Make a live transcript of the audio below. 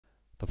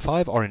The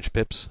 5 Orange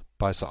Pips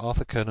by Sir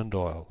Arthur Conan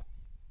Doyle.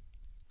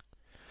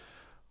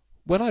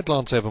 When I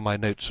glance over my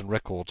notes and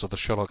records of the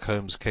Sherlock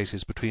Holmes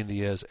cases between the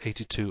years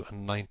 82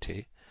 and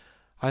 90,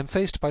 I am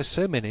faced by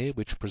so many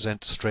which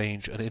present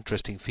strange and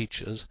interesting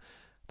features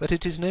that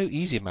it is no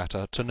easy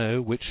matter to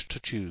know which to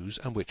choose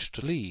and which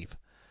to leave.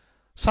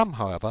 Some,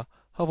 however,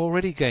 have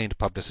already gained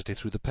publicity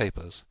through the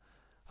papers,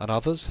 and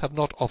others have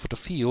not offered a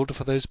field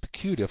for those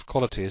peculiar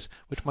qualities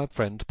which my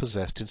friend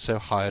possessed in so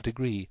high a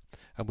degree,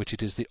 and which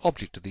it is the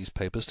object of these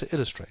papers to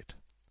illustrate.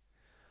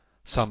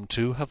 Some,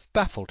 too, have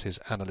baffled his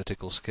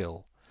analytical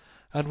skill,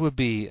 and would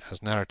be,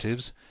 as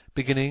narratives,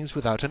 beginnings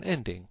without an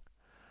ending,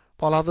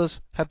 while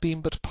others have been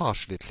but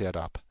partially cleared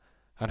up,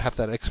 and have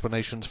their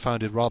explanations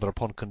founded rather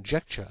upon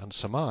conjecture and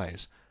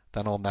surmise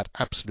than on that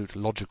absolute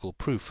logical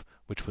proof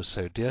which was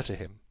so dear to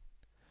him.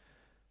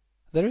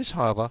 There is,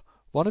 however,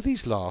 one of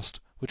these last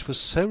which was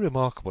so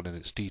remarkable in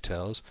its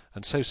details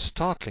and so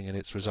startling in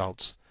its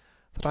results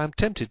that I am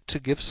tempted to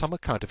give some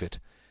account of it,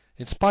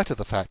 in spite of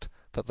the fact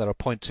that there are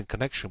points in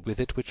connection with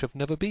it which have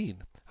never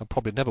been, and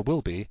probably never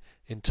will be,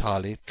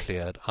 entirely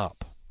cleared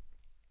up.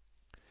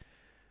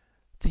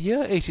 The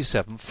year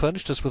 87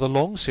 furnished us with a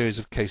long series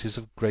of cases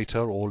of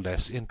greater or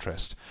less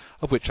interest,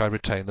 of which I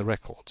retain the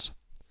records.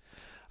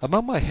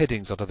 Among my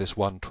headings under this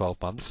one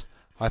 12 months,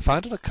 I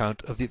find an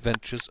account of the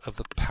adventures of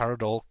the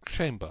Paradol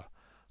Chamber,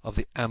 of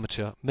the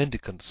Amateur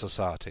Mendicant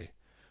Society,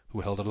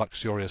 who held a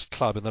luxurious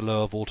club in the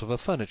lower vault of a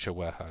furniture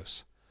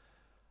warehouse,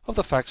 of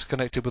the facts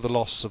connected with the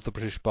loss of the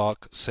British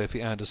bark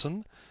Sophie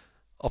Anderson,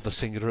 of the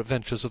singular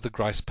adventures of the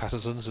Grice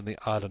Pattersons in the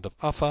island of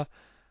Uffa,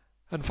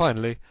 and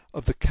finally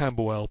of the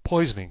Camberwell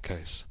poisoning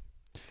case.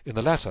 In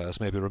the latter, as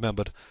may be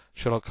remembered,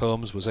 Sherlock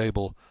Holmes was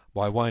able,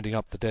 by winding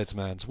up the dead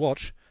man's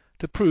watch,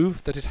 to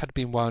prove that it had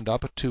been wound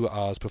up 2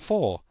 hours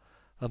before,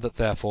 and that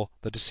therefore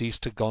the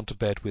deceased had gone to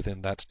bed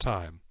within that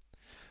time,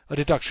 a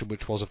deduction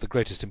which was of the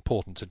greatest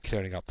importance in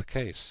clearing up the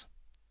case.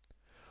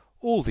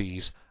 All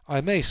these I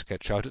may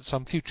sketch out at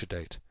some future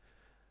date,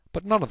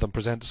 but none of them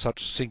present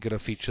such singular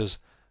features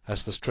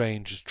as the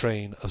strange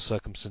train of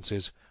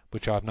circumstances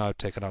which I have now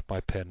taken up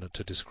my pen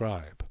to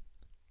describe.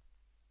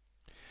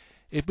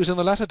 It was in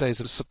the latter days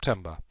of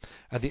September,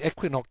 and the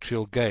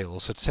equinoctial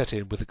gales had set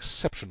in with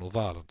exceptional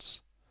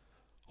violence.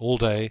 All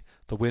day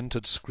the wind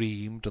had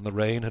screamed and the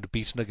rain had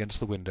beaten against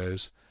the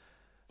windows,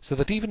 so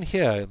that even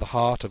here in the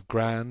heart of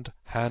grand,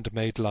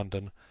 hand-made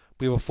London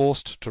we were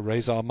forced to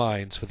raise our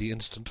minds for the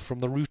instant from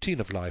the routine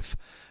of life,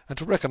 and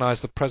to recognise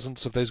the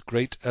presence of those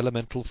great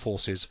elemental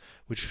forces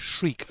which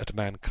shriek at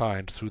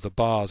mankind through the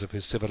bars of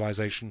his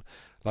civilization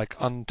like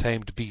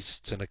untamed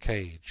beasts in a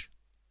cage.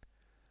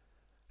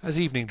 As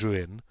evening drew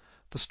in,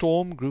 the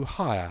storm grew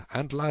higher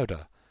and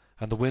louder,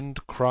 and the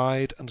wind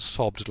cried and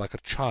sobbed like a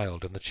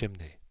child in the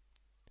chimney.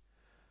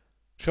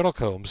 Sherlock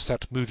Holmes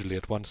sat moodily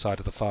at one side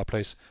of the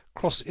fireplace,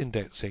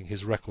 cross-indexing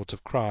his records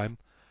of crime,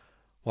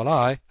 while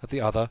I, at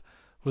the other,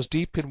 was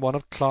deep in one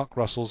of Clark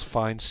Russell's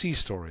fine sea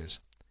stories,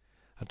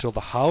 until the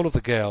howl of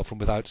the gale from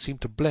without seemed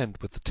to blend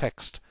with the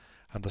text,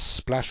 and the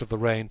splash of the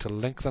rain to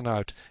lengthen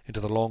out into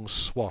the long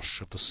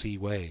swash of the sea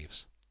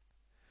waves.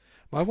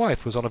 My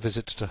wife was on a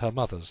visit to her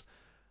mother's,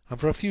 and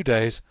for a few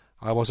days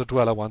I was a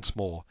dweller once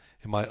more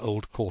in my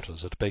old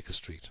quarters at Baker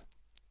Street.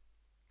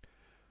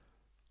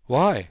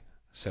 "Why,"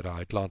 said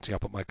I, glancing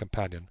up at my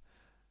companion,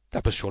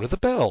 "that was surely the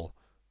bell.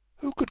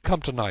 Who could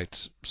come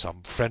to-night?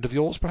 Some friend of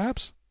yours,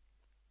 perhaps?"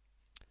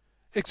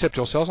 "Except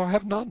yourselves I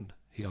have none,"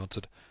 he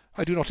answered.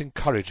 "I do not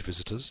encourage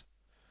visitors."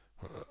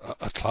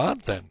 "A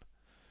client, then?"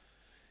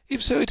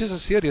 "If so, it is a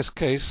serious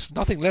case.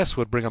 Nothing less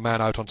would bring a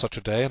man out on such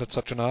a day and at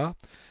such an hour.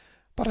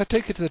 But I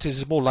take it that it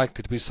is more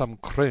likely to be some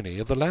crony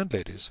of the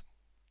landlady's."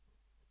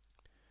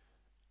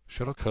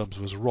 Sherlock Holmes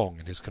was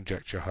wrong in his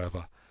conjecture,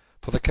 however,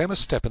 for there came a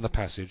step in the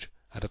passage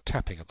and a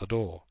tapping at the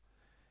door.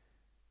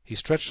 He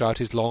stretched out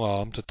his long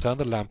arm to turn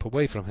the lamp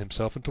away from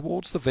himself and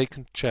towards the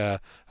vacant chair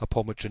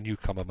upon which a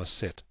newcomer must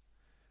sit.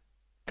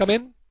 "Come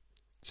in,"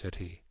 said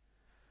he.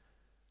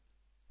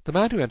 The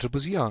man who entered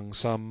was young,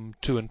 some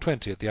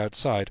 22 at the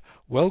outside,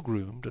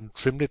 well-groomed and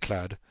trimly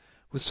clad,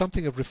 with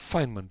something of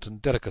refinement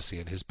and delicacy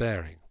in his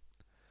bearing.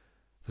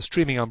 The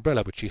streaming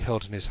umbrella which he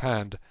held in his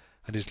hand,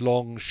 and his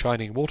long,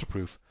 shining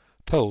waterproof,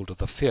 told of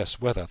the fierce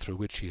weather through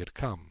which he had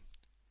come.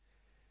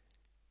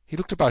 He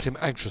looked about him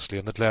anxiously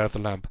in the glare of the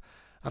lamp,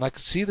 and I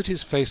could see that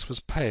his face was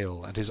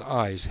pale and his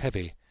eyes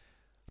heavy,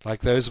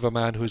 like those of a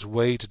man who is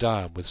weighed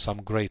down with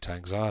some great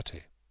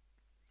anxiety.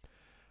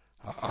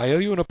 "I owe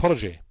you an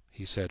apology,"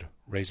 he said,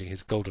 raising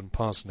his golden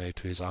pince-nez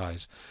to his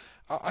eyes.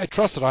 "I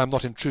trust that I am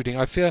not intruding.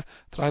 I fear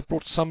that I have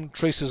brought some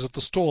traces of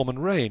the storm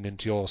and rain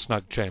into your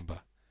snug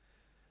chamber."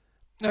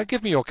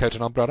 "Give me your coat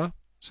and umbrella,"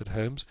 said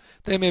Holmes.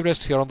 "They may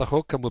rest here on the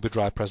hook, and will be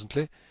dry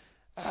presently.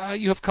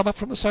 You have come up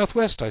from the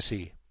south-west, I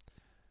see."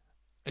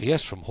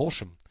 "Yes, from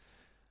Horsham.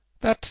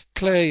 That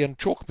clay and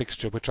chalk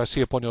mixture which I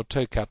see upon your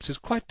toe-caps is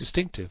quite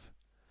distinctive."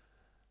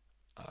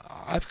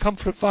 "I've come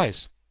for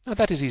advice."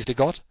 "That is easily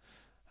got."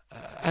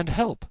 "And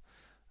help."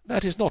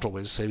 "That is not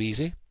always so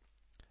easy."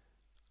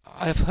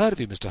 "I have heard of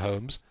you, Mr.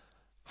 Holmes.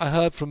 I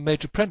heard from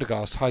Major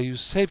Prendergast how you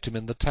saved him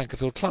in the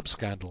Tankerville Club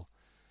scandal.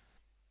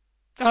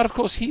 And of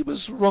course he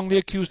was wrongly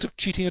accused of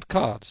cheating at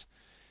cards.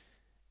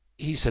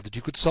 He said that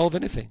you could solve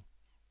anything.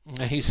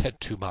 He said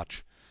too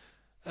much.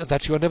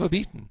 That you are never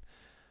beaten.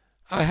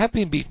 I have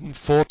been beaten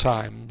 4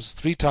 times,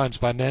 3 times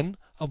by men,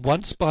 and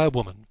once by a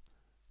woman.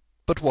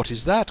 But what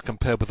is that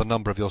compared with the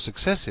number of your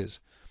successes?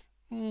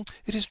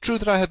 It is true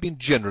that I have been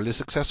generally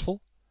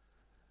successful.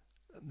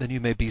 Then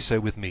you may be so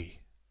with me.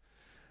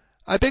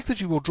 I beg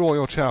that you will draw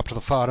your chair up to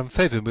the fire and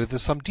favour me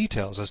with some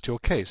details as to your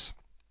case.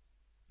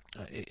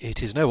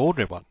 It is no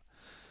ordinary one.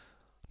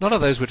 None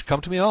of those which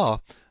come to me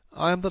are.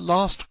 I am the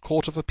last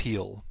court of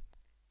appeal.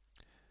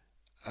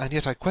 And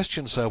yet I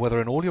question, sir, whether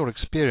in all your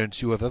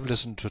experience you have ever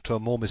listened to a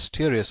more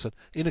mysterious and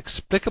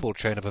inexplicable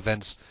chain of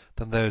events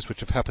than those which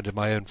have happened in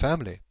my own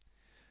family.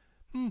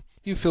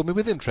 You fill me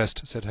with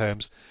interest, said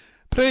Holmes.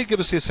 Pray give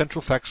us the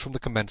essential facts from the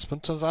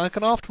commencement, and I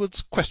can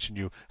afterwards question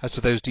you as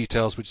to those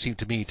details which seem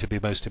to me to be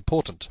most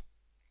important.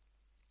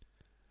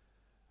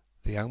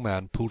 The young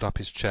man pulled up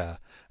his chair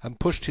and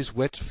pushed his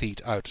wet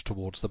feet out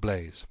towards the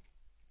blaze.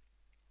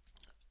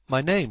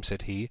 My name,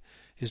 said he,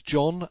 is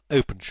John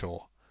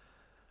Openshaw,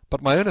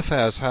 but my own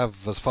affairs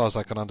have, as far as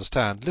I can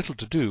understand, little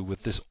to do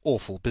with this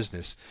awful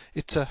business.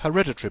 It's a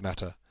hereditary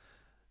matter.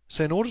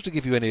 So in order to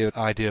give you any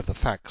idea of the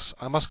facts,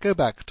 I must go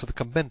back to the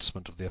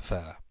commencement of the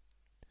affair.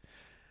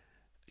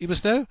 You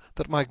must know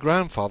that my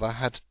grandfather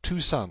had 2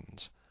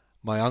 sons,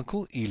 my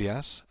uncle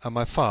Elias and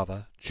my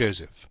father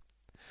Joseph.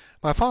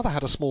 My father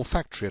had a small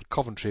factory at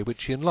Coventry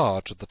which he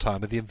enlarged at the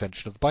time of the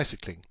invention of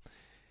bicycling.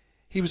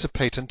 He was a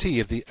patentee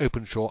of the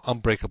Openshaw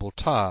unbreakable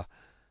tyre,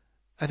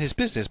 and his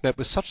business met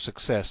with such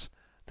success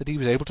that he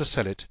was able to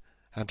sell it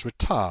and to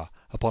retire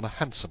upon a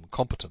handsome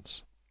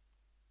competence.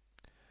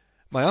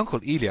 My uncle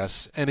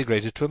Elias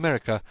emigrated to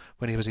America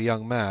when he was a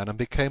young man and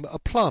became a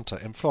planter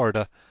in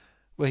Florida,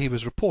 where he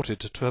was reported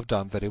to have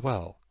done very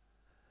well.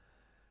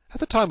 At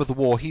the time of the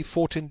war he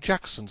fought in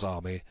Jackson's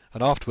army,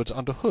 and afterwards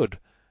under Hood,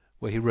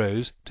 where he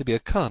rose to be a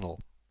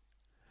colonel.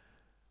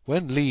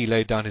 When Lee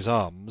laid down his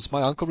arms,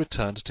 my uncle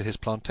returned to his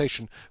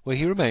plantation, where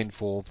he remained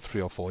for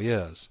 3 or 4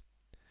 years.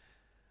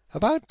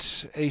 About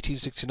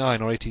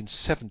 1869 or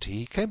 1870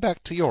 he came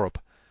back to Europe,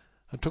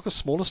 and took a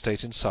small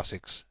estate in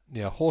Sussex,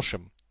 near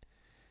Horsham.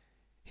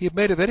 He had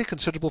made a very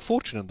considerable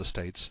fortune in the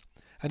States,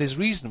 and his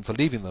reason for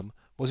leaving them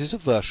was his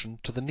aversion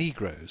to the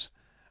negroes,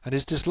 and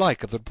his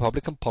dislike of the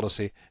Republican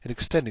policy in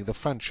extending the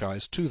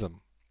franchise to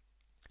them.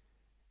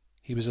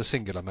 He was a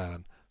singular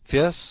man,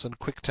 fierce and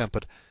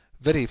quick-tempered,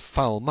 very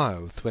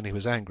foul-mouthed when he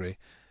was angry,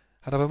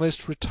 and of a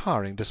most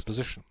retiring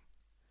disposition.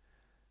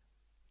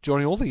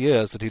 During all the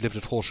years that he lived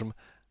at Horsham,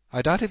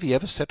 I doubt if he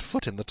ever set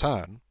foot in the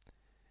town.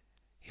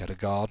 He had a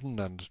garden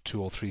and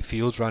 2 or 3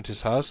 fields round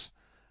his house,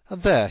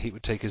 and there he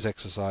would take his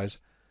exercise,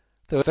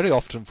 though very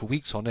often for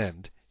weeks on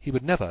end he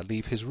would never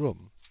leave his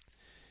room.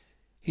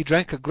 He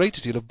drank a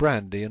great deal of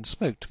brandy and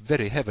smoked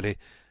very heavily,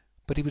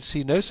 but he would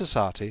see no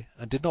society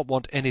and did not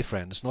want any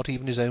friends, not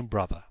even his own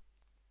brother.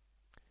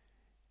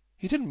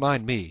 He didn't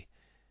mind me.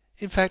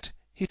 In fact,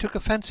 he took a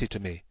fancy to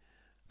me,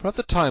 for at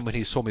the time when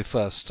he saw me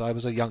first I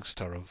was a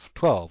youngster of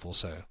 12 or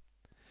so.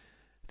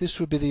 This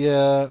would be the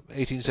year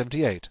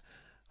 1878,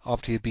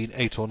 after he had been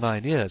 8 or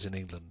 9 years in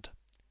England.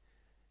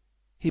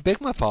 He begged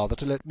my father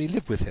to let me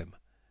live with him,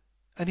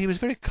 and he was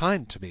very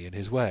kind to me in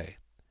his way.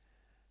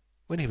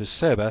 When he was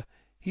sober,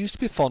 he used to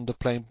be fond of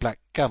playing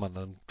backgammon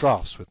and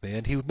draughts with me,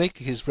 and he would make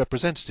his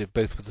representative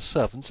both with the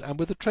servants and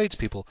with the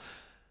tradespeople,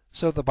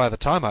 so that by the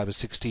time I was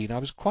 16 I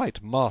was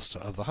quite master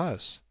of the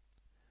house.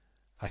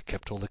 I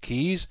kept all the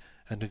keys,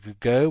 and could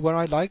go where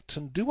I liked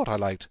and do what I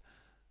liked,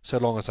 so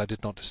long as I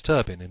did not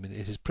disturb him in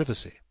his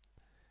privacy.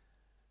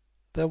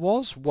 There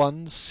was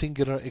one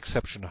singular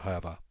exception,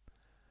 however,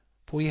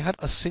 for he had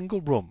a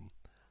single room,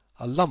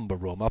 a lumber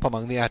room up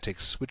among the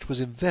attics, which was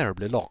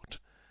invariably locked,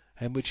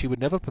 and which he would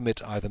never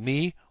permit either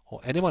me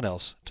or anyone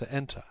else to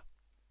enter.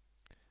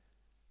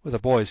 With a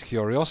boy's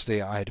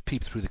curiosity I had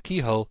peeped through the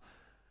keyhole,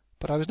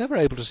 but I was never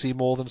able to see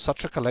more than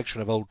such a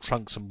collection of old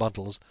trunks and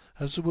bundles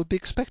as would be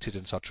expected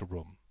in such a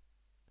room.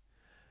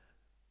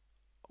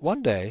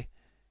 One day,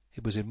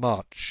 it was in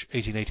March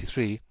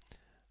 1883,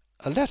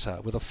 a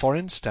letter with a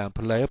foreign stamp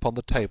lay upon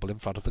the table in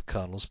front of the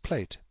Colonel's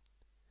plate.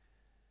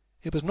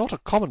 It was not a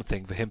common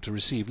thing for him to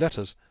receive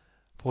letters,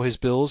 for his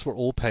bills were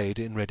all paid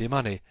in ready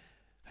money,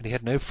 and he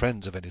had no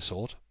friends of any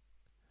sort.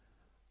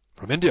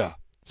 "From India,"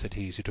 said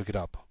he as he took it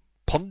up.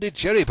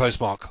 "Pondicherry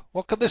postmark.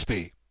 What can this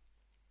be?"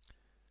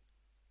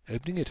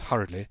 Opening it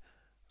hurriedly,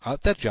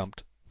 out there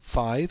jumped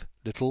 5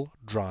 little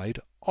dried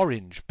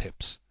orange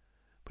pips,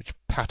 which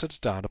pattered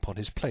down upon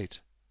his plate.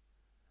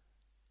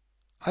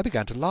 I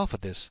began to laugh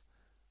at this,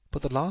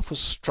 but the laugh was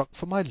struck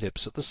from my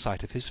lips at the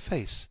sight of his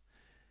face.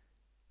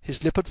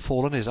 His lip had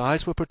fallen, his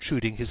eyes were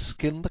protruding, his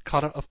skin the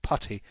colour of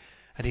putty,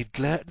 and he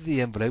glared at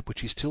the envelope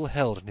which he still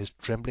held in his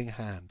trembling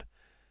hand.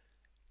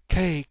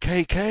 "K,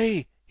 K,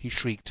 K!" he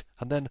shrieked,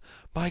 and then,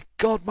 my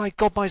God,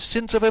 my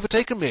sins have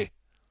overtaken me!"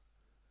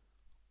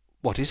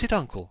 "What is it,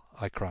 uncle?"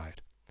 I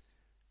cried.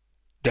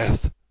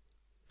 "Death,"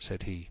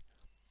 said he,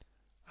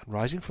 and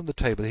rising from the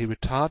table he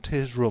retired to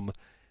his room,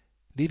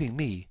 leaving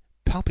me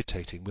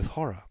palpitating with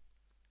horror.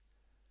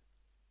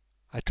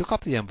 I took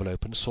up the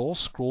envelope and saw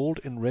scrawled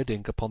in red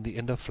ink upon the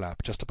inner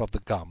flap, just above the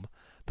gum,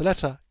 the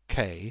letter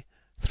K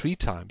 3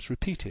 times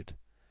repeated.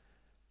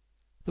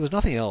 There was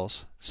nothing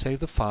else save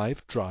the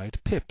 5 dried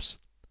pips.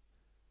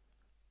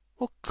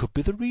 What could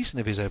be the reason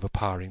of his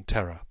overpowering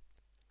terror?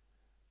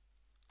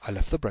 I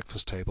left the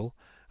breakfast table,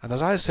 and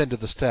as I ascended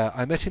the stair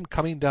I met him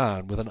coming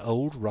down with an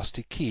old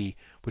rusty key,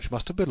 which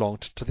must have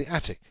belonged to the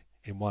attic,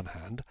 in one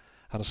hand,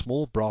 and a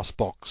small brass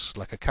box,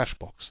 like a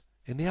cash-box,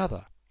 in the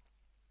other.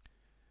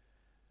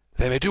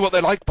 "They may do what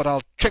they like, but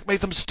I'll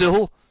checkmate them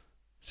still,"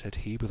 said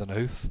he with an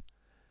oath.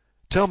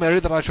 "Tell Mary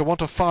that I shall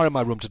want a fire in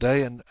my room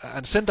to-day, and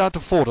send down to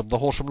Fordham the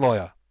Horsham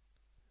lawyer."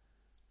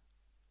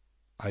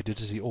 I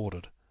did as he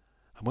ordered,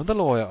 and when the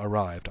lawyer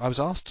arrived I was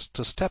asked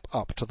to step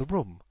up to the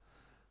room.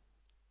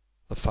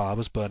 The fire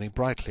was burning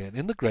brightly, and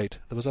in the grate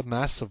there was a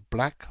mass of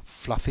black,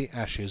 fluffy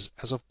ashes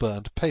as of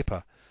burned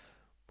paper,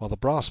 while the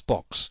brass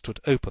box stood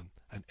open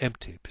and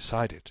empty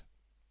beside it.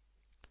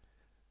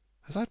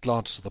 As I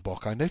glanced at the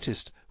box I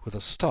noticed with a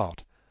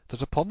start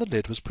that upon the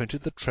lid was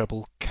printed the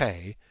treble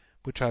K,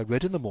 which I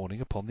read in the morning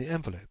upon the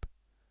envelope.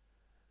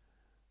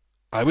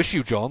 "I wish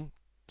you, John,"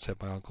 said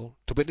my uncle,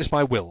 "to witness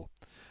my will.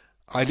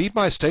 I leave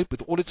my estate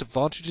with all its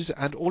advantages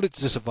and all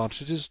its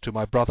disadvantages to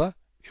my brother,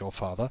 your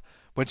father,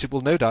 whence it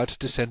will no doubt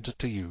descend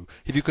to you.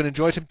 If you can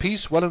enjoy it in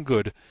peace, well and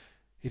good.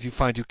 If you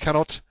find you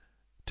cannot,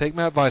 take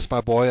my advice, my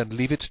boy, and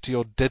leave it to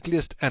your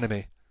deadliest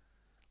enemy.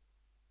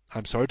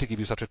 I'm sorry to give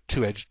you such a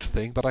two-edged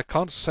thing, but I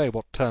can't say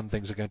what turn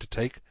things are going to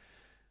take.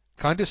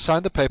 Kindly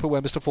sign the paper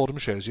where Mr. Fordham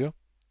shows you."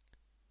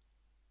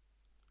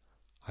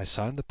 I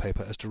signed the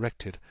paper as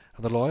directed,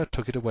 and the lawyer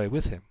took it away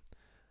with him.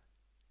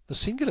 The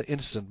singular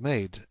incident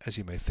made, as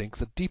you may think,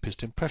 the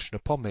deepest impression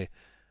upon me,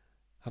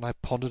 and I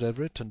pondered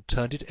over it and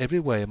turned it every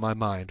way in my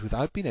mind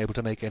without being able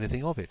to make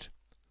anything of it.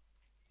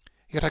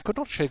 Yet I could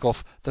not shake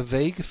off the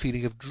vague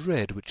feeling of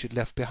dread which it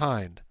left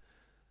behind,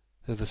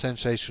 though the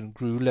sensation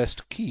grew less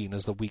keen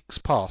as the weeks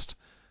passed,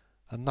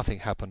 and nothing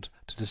happened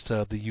to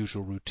disturb the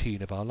usual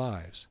routine of our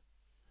lives.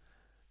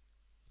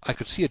 I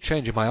could see a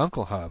change in my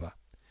uncle, however.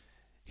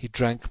 He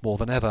drank more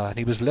than ever, and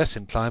he was less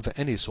inclined for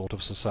any sort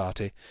of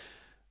society.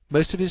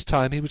 Most of his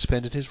time he would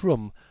spend in his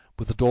room,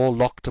 with the door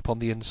locked upon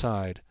the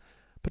inside,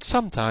 but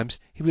sometimes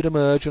he would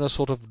emerge in a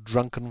sort of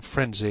drunken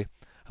frenzy,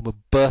 and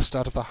would burst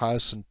out of the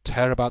house and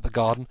tear about the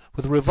garden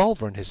with a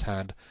revolver in his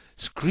hand,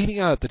 screaming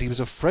out that he was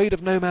afraid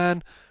of no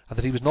man, and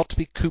that he was not to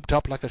be cooped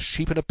up like a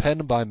sheep in a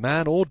pen by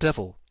man or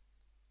devil.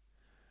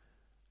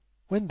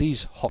 When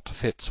these hot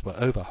fits were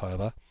over,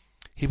 however,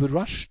 he would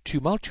rush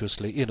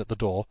tumultuously in at the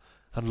door,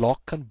 and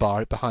lock and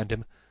bar it behind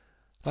him,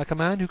 like a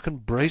man who can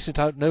brazen it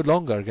out no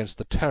longer against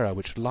the terror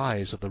which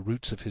lies at the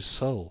roots of his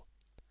soul.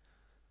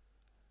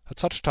 At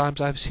such times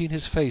I have seen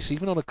his face,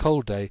 even on a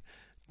cold day,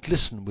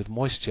 glisten with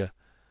moisture,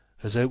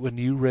 as though it were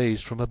new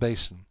raised from a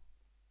basin.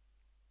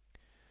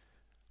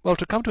 Well,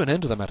 to come to an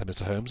end of the matter,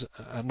 Mr. Holmes,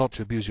 and not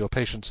to abuse your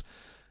patience,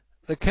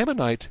 there came a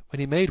night when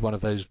he made one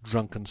of those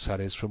drunken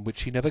sallies from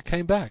which he never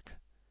came back.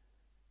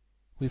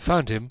 We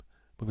found him,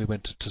 when we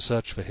went to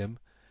search for him,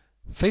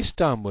 face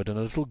downward in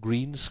a little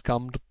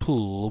green-scummed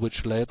pool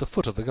which lay at the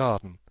foot of the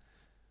garden.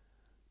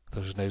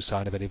 There was no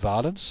sign of any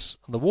violence,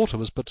 and the water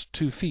was but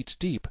 2 feet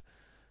deep,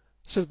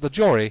 so that the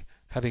jury,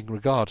 having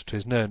regard to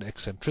his known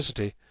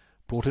eccentricity,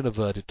 brought in a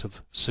verdict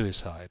of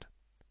suicide.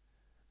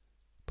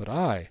 But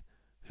I,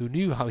 who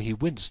knew how he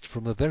winced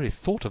from the very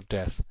thought of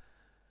death,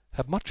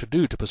 had much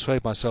ado to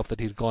persuade myself that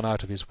he had gone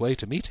out of his way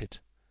to meet it.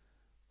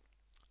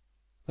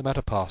 The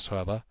matter passed,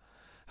 however,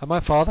 and my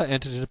father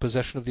entered into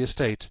possession of the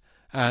estate,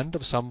 and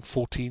of some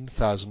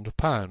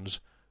 £14,000,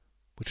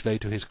 which lay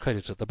to his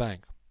credit at the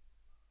bank.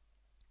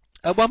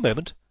 "One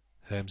moment,"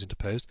 Holmes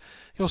interposed.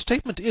 "Your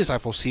statement is, I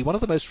foresee, one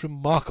of the most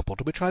remarkable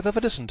to which I have ever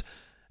listened.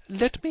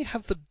 Let me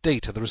have the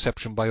date of the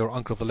reception by your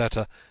uncle of the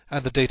letter,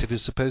 and the date of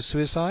his supposed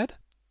suicide."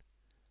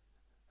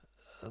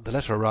 "The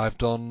letter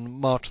arrived on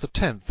March the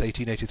 10th,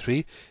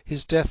 1883.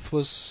 His death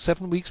was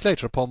 7 weeks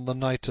later, upon the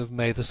night of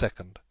May the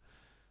 2nd.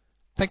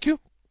 "Thank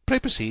you. Pray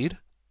proceed."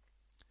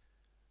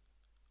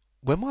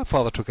 "When my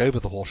father took over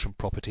the Horsham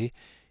property,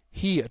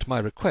 he, at my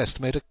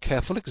request, made a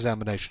careful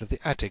examination of the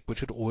attic,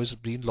 which had always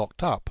been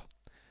locked up.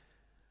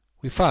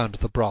 We found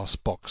the brass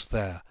box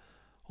there,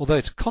 although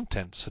its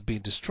contents had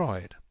been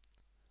destroyed.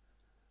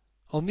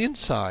 On the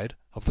inside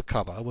of the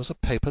cover was a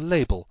paper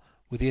label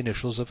with the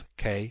initials of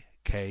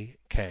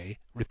K.K.K.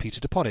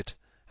 repeated upon it,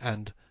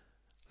 and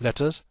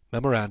letters,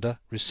 memoranda,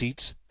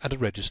 receipts, and a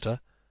register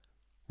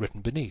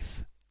written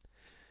beneath.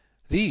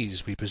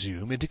 These, we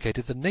presume,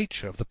 indicated the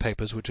nature of the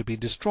papers which had been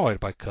destroyed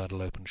by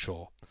Colonel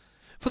Openshaw.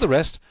 For the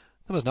rest,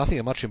 there was nothing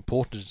of much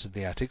importance in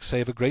the attic,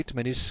 save a great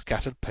many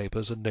scattered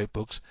papers and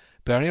notebooks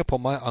bearing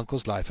upon my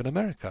uncle's life in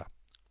America.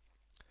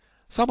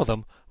 Some of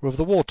them were of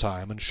the war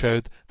time, and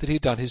showed that he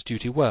had done his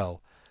duty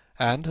well,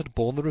 and had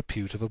borne the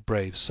repute of a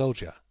brave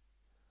soldier.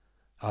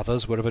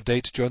 Others were of a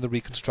date during the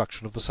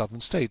reconstruction of the Southern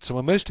States, and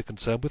were mostly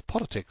concerned with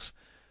politics,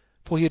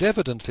 for he had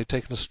evidently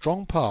taken a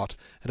strong part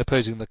in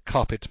opposing the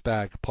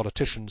carpet-bag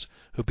politicians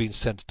who had been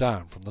sent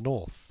down from the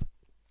north.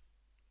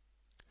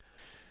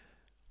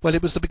 Well,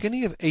 it was the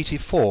beginning of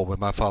 '84 when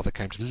my father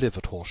came to live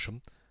at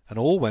Horsham, and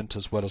all went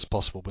as well as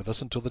possible with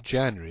us until the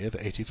January of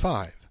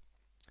 '85.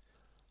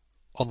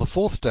 On the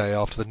 4th day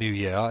after the New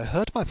Year I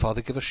heard my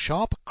father give a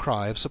sharp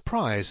cry of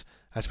surprise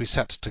as we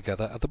sat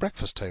together at the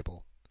breakfast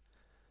table.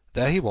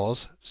 There he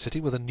was,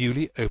 sitting with a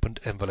newly opened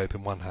envelope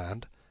in one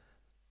hand,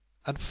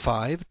 and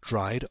 5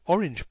 dried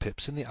orange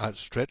pips in the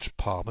outstretched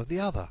palm of the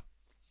other.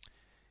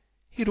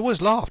 He had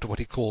always laughed at what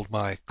he called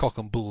my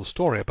cock-and-bull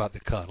story about the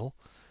Colonel,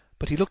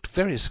 but he looked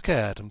very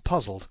scared and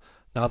puzzled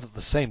now that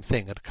the same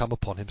thing had come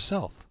upon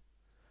himself.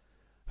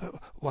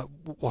 What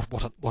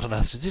on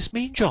earth does this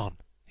mean, John?"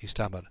 he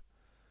stammered.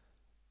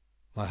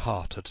 My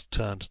heart had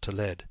turned to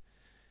lead.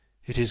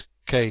 "It is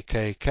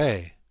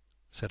KKK,"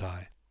 said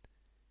I.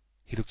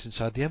 He looked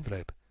inside the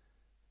envelope.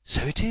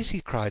 "So it is,"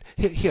 he cried.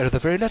 "Here are the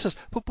very letters.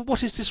 But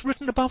what is this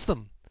written above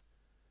them?"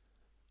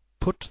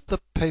 "Put the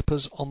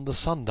papers on the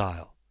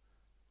sundial,"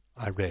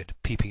 I read,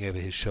 peeping over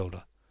his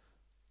shoulder.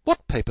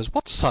 "What papers?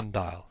 What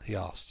sundial?" he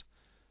asked.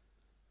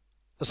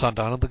 "The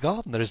sundial in the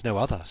garden. There is no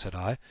other," said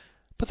I.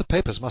 "But the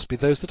papers must be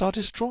those that are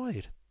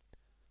destroyed."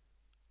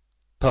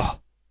 "Pah!"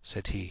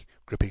 said he,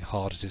 gripping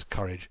hard at his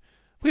courage.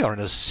 "We are in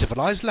a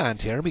civilized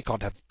land here, and we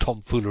can't have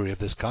tomfoolery of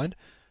this kind.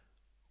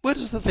 Where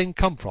does the thing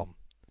come from?"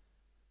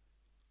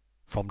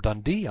 "From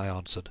Dundee," I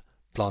answered,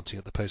 glancing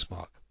at the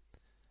postmark.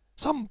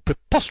 "Some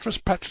preposterous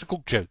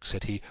practical joke,"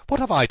 said he. "What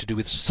have I to do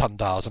with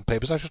sundials and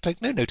papers? I shall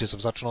take no notice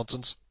of such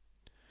nonsense."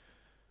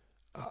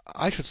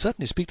 "I should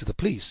certainly speak to the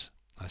police,"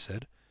 I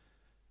said.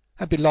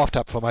 "And be laughed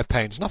at for my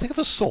pains. Nothing of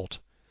the sort."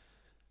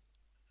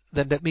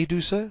 "Then let me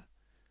do so?"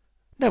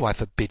 "No, I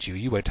forbid you.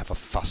 You won't have a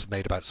fuss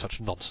made about such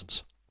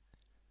nonsense."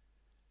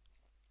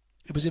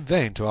 It was in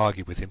vain to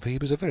argue with him, for he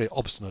was a very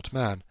obstinate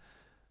man.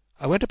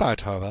 I went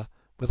about, however,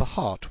 with a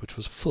heart which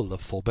was full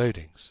of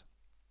forebodings.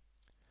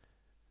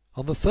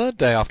 On the 3rd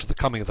day after the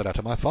coming of the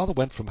letter, my father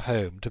went from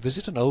home to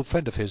visit an old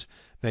friend of his,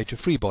 Major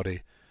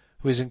Freebody,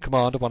 who is in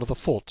command of one of the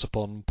forts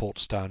upon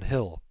Portsdown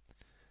Hill.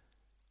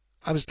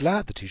 I was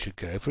glad that he should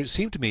go, for it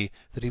seemed to me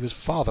that he was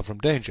farther from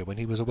danger when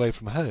he was away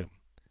from home.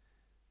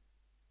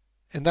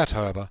 In that,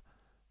 however,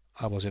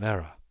 I was in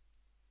error.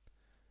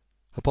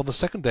 Upon the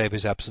 2nd day of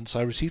his absence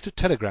I received a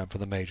telegram from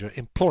the Major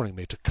imploring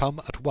me to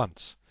come at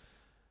once.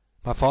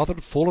 My father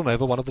had fallen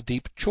over one of the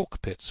deep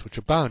chalk pits which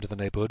abound in the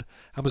neighbourhood,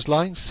 and was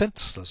lying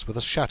senseless with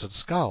a shattered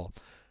skull.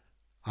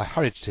 I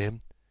hurried to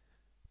him,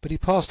 but he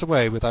passed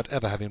away without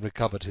ever having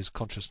recovered his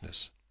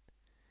consciousness.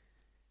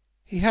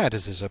 He had,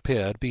 as it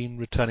appeared, been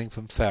returning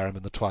from Fareham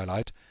in the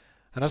twilight,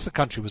 and as the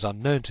country was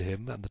unknown to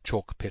him, and the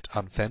chalk pit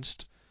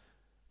unfenced,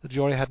 the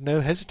jury had no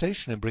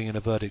hesitation in bringing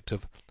a verdict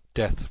of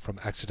death from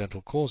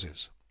accidental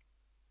causes.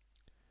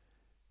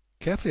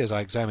 Carefully as I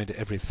examined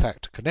every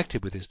fact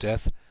connected with his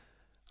death,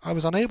 I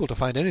was unable to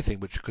find anything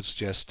which could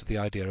suggest the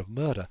idea of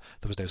murder.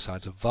 There was no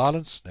signs of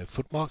violence, no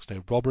footmarks,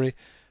 no robbery,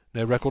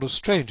 no record of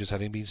strangers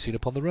having been seen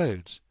upon the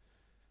roads.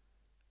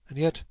 And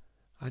yet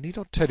I need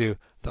not tell you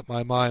that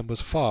my mind was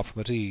far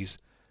from at ease,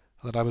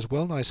 and that I was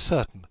well nigh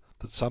certain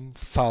that some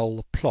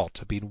foul plot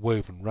had been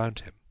woven round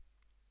him.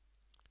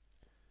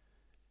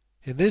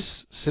 In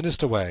this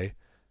sinister way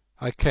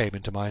I came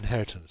into my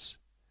inheritance.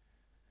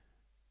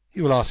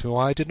 You will ask me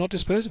why I did not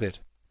dispose of it.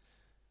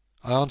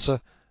 I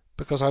answer,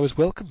 because I was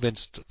well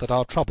convinced that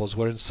our troubles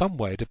were in some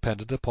way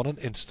dependent upon an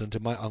incident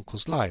in my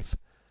uncle's life,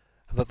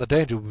 and that the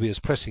danger would be as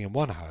pressing in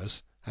one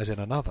house as in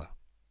another.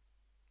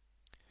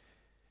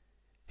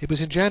 It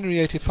was in January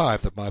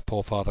 '85 that my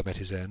poor father met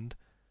his end,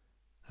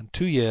 and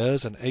 2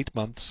 years and 8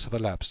 months have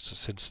elapsed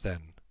since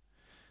then.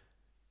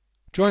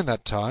 During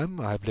that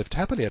time I have lived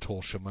happily at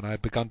Horsham, and I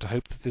had begun to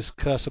hope that this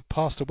curse had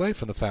passed away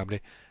from the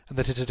family, and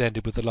that it had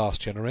ended with the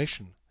last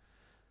generation.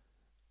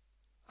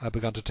 I had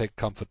begun to take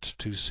comfort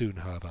too soon,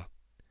 however.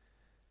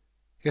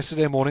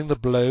 Yesterday morning the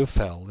blow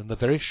fell in the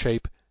very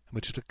shape in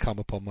which it had come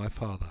upon my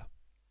father.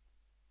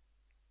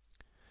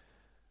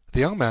 The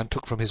young man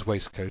took from his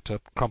waistcoat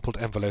a crumpled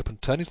envelope,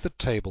 and turning to the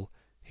table,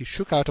 he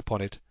shook out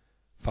upon it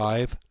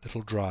 5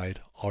 little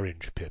dried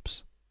orange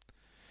pips.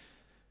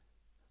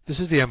 "This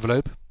is the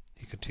envelope,"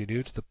 he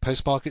continued. "The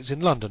postmark is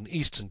in London,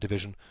 Eastern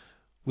Division,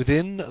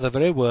 within the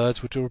very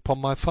words which are upon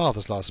my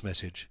father's last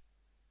message.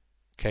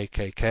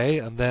 KKK,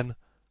 and then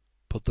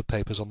put the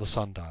papers on the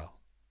sundial."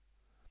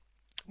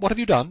 "What have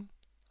you done?"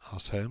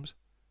 asked Holmes.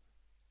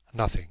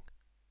 "Nothing."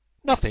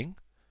 "Nothing?"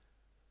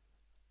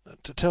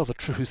 "To tell the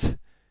truth,"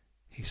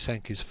 he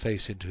sank his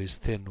face into his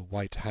thin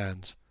white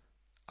hands,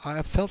 "I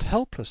have felt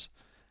helpless.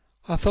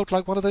 I have felt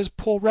like one of those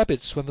poor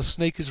rabbits when the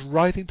snake is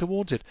writhing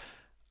towards it.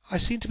 I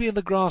seem to be in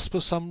the grasp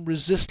of some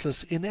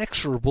resistless,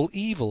 inexorable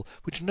evil,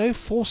 which no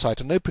foresight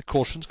and no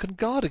precautions can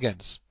guard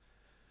against."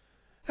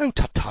 "Oh,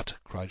 tut, tut!"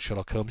 cried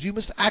Sherlock Holmes. "You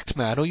must act,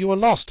 man, or you are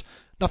lost.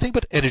 Nothing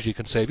but energy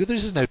can save you.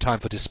 This is no time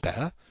for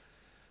despair."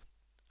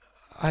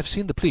 "I have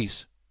seen the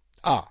police."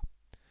 "Ah!"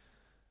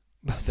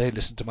 "They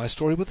listened to my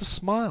story with a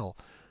smile.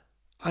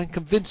 I am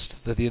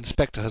convinced that the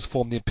inspector has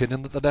formed the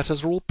opinion that the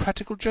letters are all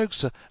practical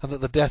jokes, and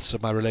that the deaths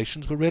of my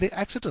relations were really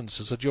accidents,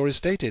 as the jury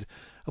stated,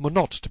 and were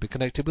not to be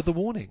connected with the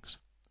warnings."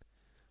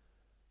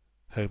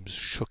 Holmes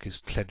shook his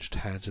clenched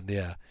hands in the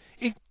air.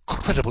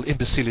 "Incredible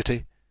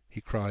imbecility!" he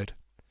cried.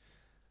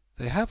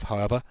 "They have,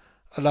 however,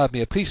 allowed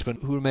me a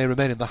policeman who may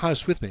remain in the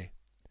house with me."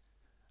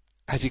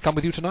 "Has he come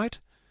with you tonight?"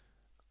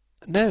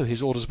 "No,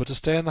 his orders were to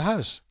stay in the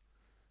house."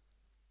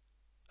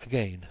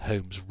 Again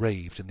Holmes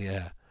raved in the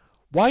air.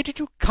 "Why did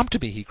you come to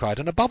me?" he cried,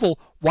 "and above all,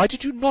 why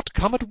did you not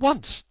come at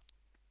once?"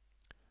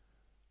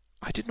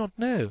 "I did not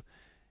know.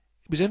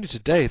 It was only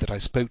to-day that I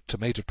spoke to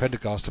Major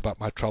Prendergast about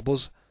my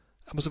troubles,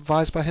 and was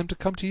advised by him to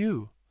come to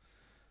you."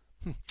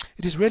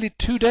 "It is really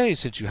 2 days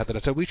since you had the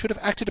letter. We should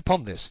have acted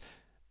upon this.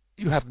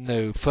 You have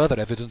no further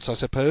evidence, I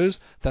suppose,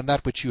 than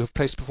that which you have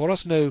placed before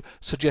us? No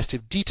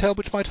suggestive detail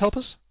which might help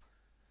us?"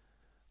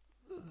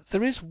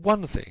 "There is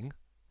one thing,"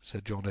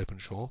 said John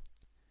Openshaw.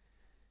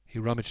 He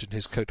rummaged in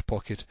his coat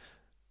pocket,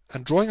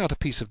 and drawing out a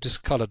piece of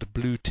discoloured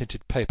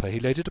blue-tinted paper, he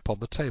laid it upon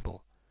the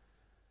table.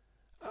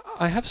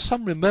 "I have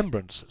some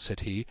remembrance,"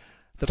 said he,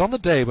 "that on the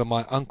day when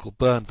my uncle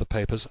burned the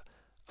papers,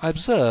 I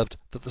observed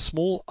that the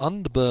small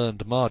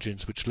unburned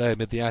margins which lay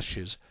amid the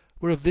ashes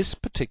were of this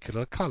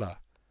particular colour.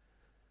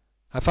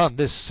 I found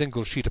this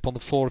single sheet upon the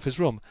floor of his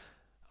room,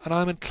 and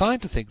I am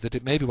inclined to think that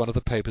it may be one of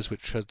the papers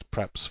which has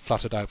perhaps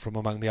fluttered out from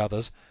among the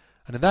others,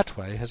 and in that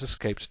way has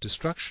escaped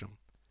destruction.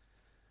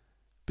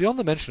 Beyond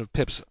the mention of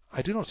Pip's,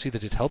 I do not see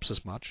that it helps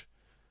us much.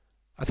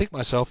 I think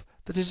myself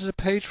that it is a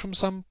page from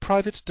some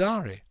private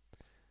diary.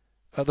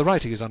 The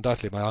writing is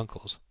undoubtedly my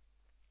uncle's."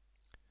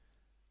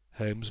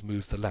 Holmes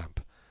moved the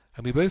lamp,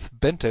 and we both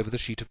bent over the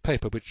sheet of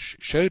paper, which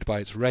showed by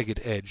its ragged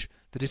edge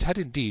that it had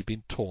indeed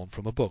been torn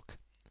from a book.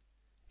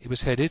 It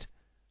was headed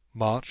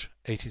March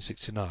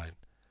 1869,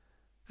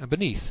 and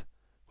beneath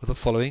were the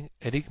following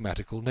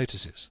enigmatical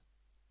notices: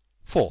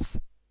 4th.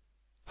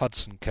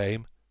 Hudson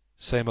came,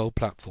 same old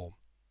platform.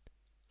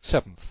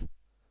 7th.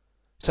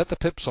 Set the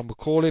pips on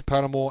Macaulay,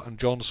 Paramore, and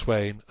John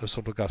Swain of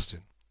St.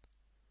 Augustine.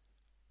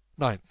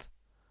 9th.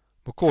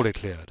 Macaulay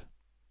cleared.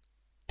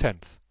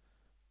 10th.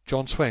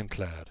 John Swain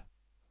cleared.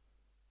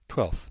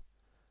 12th.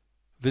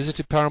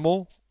 Visited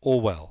Paramore,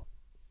 all well.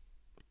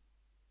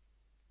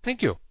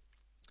 "Thank you,"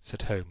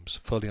 said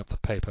Holmes, folding up the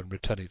paper and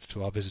returning it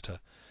to our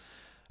visitor.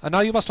 "And now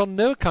you must on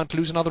no account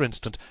lose another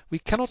instant. We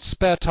cannot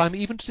spare time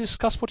even to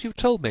discuss what you have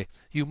told me.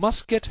 You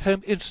must get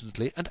home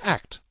instantly and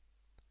act."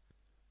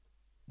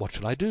 "What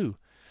shall I do?"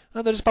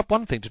 "There is but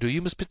one thing to do.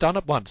 You must be done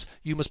at once.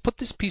 You must put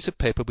this piece of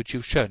paper which you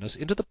have shown us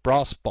into the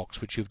brass box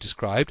which you have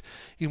described.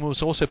 You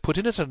must also put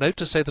in it a note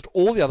to say that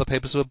all the other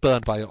papers were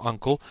burned by your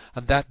uncle,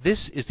 and that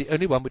this is the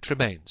only one which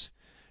remains.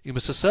 You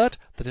must assert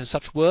that in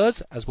such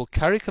words as will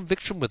carry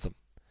conviction with them.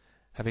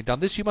 Having done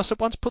this, you must at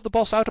once put the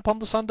boss out upon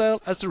the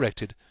sundial as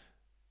directed.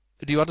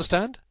 Do you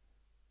understand?"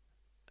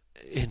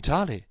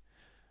 "Entirely."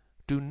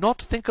 "Do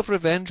not think of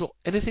revenge or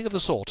anything of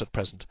the sort at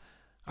present.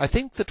 I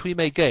think that we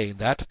may gain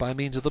that by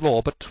means of the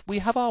law, but we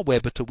have our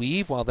web to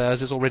weave while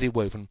theirs is already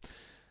woven.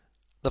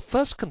 The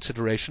first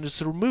consideration is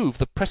to remove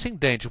the pressing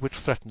danger which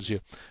threatens you.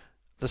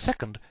 The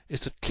second is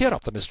to clear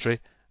up the mystery,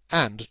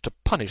 and to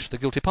punish the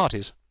guilty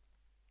parties."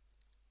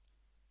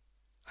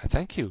 "I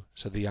thank you,"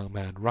 said the young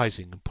man,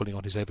 rising and pulling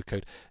on his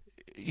overcoat.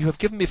 "You have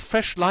given me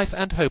fresh life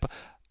and hope.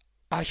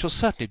 I shall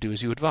certainly do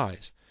as you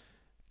advise.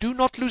 Do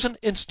not lose an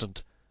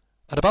instant,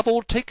 and above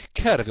all take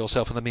care of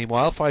yourself in the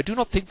meanwhile, for I do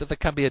not think that there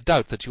can be a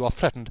doubt that you are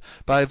threatened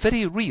by a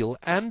very real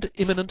and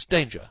imminent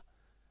danger.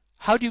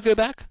 How do you go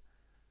back?"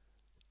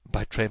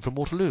 "By train from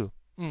Waterloo."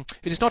 "It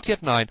is not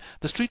yet 9.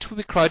 The streets will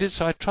be crowded,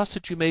 so I trust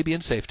that you may be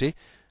in safety.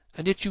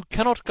 And yet you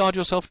cannot guard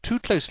yourself too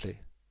closely."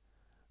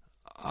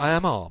 "I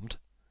am armed."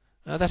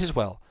 "That is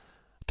well.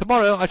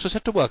 To-morrow I shall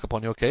set to work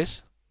upon your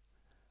case."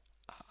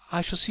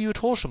 "I shall see you at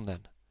Horsham,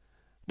 then?"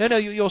 No,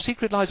 your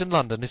secret lies in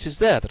London. It is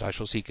there that I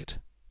shall seek it."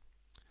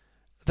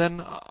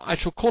 "Then I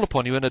shall call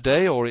upon you in a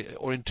day, or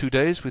in 2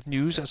 days, with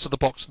news as to the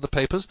box and the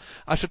papers.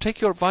 I shall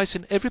take your advice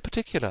in every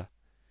particular."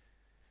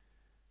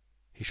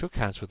 He shook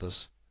hands with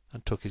us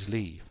and took his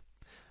leave.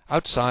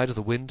 Outside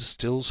the wind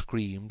still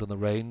screamed, and the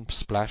rain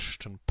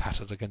splashed and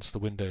pattered against the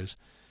windows.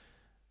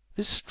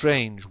 This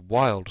strange,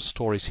 wild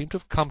story seemed to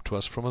have come to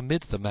us from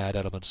amid the mad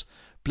elements,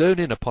 blown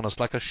in upon us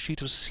like a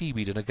sheet of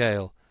seaweed in a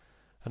gale,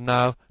 and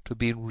now to have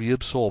been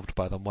reabsorbed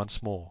by them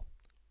once more.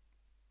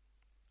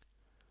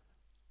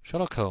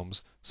 Sherlock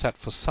Holmes sat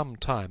for some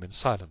time in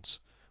silence,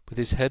 with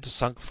his head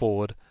sunk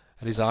forward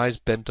and his eyes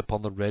bent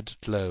upon the red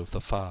glow of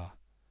the fire.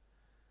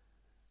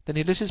 Then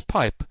he lit his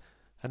pipe,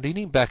 and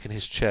leaning back in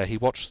his chair he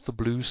watched the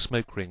blue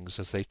smoke rings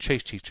as they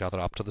chased each other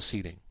up to the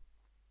ceiling.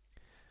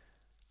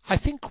 "I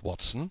think,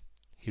 Watson,"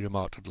 he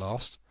remarked at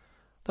last,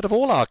 "that of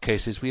all our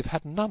cases we have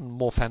had none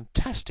more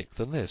fantastic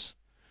than this."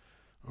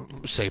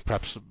 "Save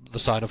perhaps the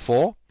sign of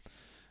 4?"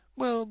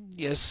 "Well,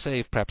 yes,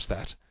 save perhaps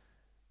that.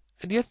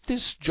 And yet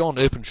this John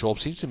Openshaw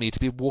seems to me to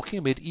be walking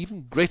amid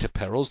even greater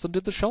perils than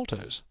did the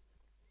Sholtos."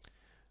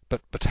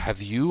 But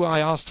have you," I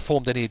asked,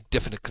 "formed any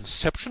definite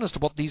conception as to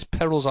what these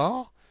perils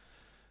are?"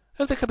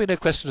 "Oh, there can be no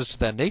question as to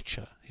their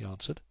nature," he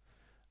answered.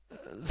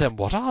 "Then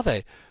what are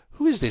they?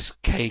 Who is this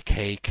K.,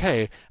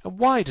 and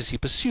why does he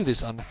pursue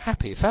this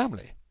unhappy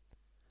family?"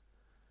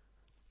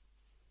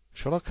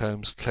 Sherlock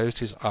Holmes closed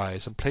his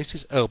eyes and placed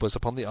his elbows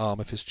upon the arm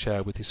of his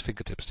chair with his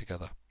fingertips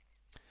together.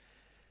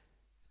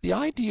 "The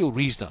ideal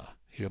reasoner,"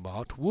 he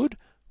remarked, "would,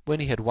 when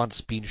he had once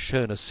been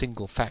shown a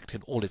single fact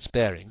in all its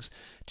bearings,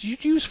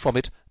 deduce from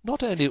it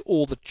not only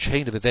all the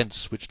chain of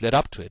events which led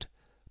up to it,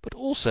 but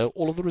also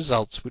all of the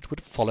results which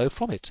would follow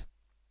from it.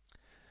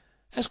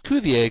 As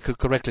Cuvier could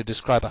correctly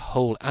describe a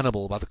whole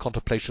animal by the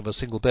contemplation of a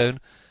single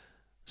bone,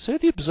 so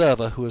the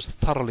observer who has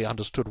thoroughly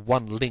understood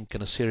one link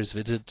in a series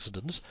of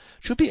incidents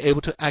should be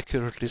able to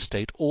accurately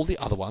state all the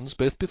other ones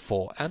both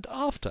before and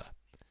after.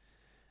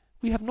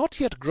 We have not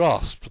yet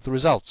grasped the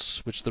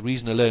results which the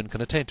reason alone can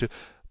attain to.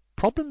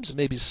 Problems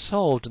may be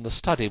solved in the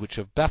study which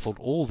have baffled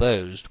all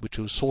those which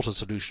have sought a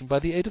solution by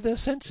the aid of their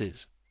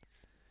senses.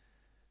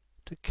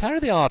 To carry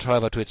the art,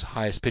 however, to its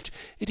highest pitch,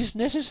 it is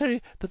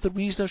necessary that the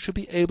reasoner should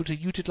be able to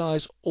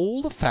utilize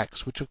all the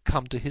facts which have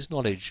come to his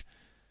knowledge,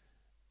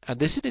 and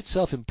this in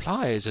itself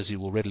implies, as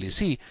you will readily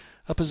see,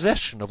 a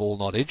possession of all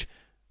knowledge,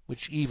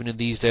 which even in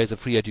these days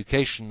of free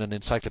education and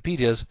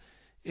encyclopedias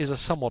is a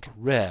somewhat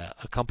rare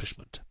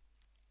accomplishment.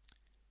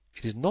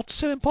 It is not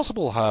so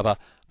impossible, however,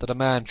 that a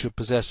man should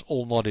possess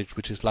all knowledge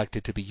which is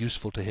likely to be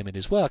useful to him in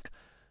his work,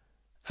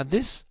 and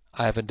this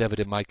I have endeavoured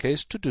in my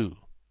case to do.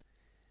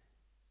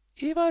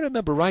 If I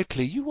remember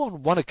rightly, you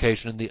on one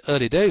occasion in the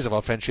early days of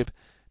our friendship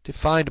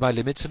defined my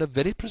limits in a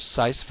very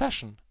precise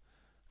fashion.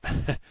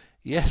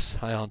 "Yes,"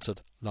 I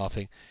answered,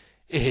 laughing.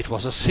 "It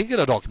was a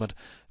singular document.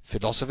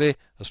 Philosophy,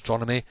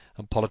 astronomy,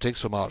 and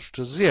politics were marked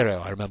to 0,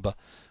 I remember.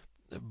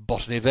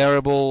 Botany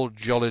variable,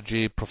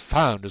 geology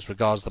profound as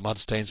regards the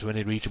mud-stains from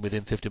any region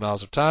within 50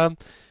 miles of town,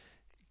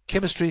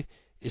 chemistry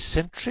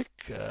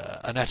eccentric,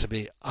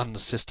 anatomy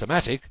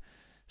unsystematic,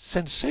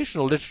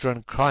 sensational literature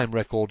and crime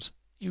records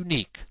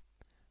unique,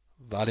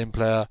 violin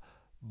player,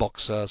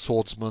 boxer,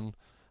 swordsman,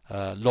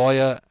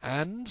 lawyer,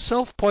 and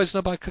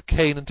self-poisoner by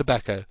cocaine and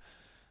tobacco.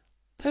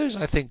 Those,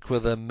 I think, were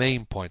the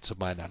main points of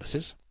my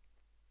analysis."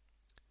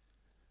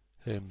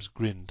 Holmes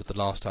grinned at the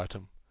last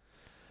item.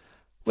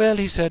 "Well,"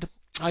 he said,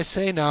 "I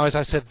say now, as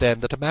I said then,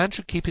 that a man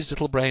should keep his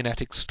little brain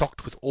attic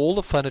stocked with all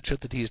the furniture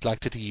that he is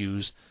likely to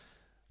use,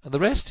 and the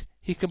rest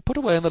he can put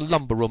away in the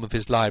lumber room of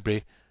his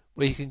library,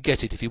 where he can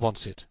get it if he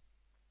wants it.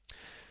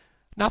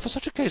 Now, for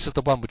such a case as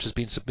the one which has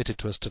been submitted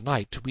to us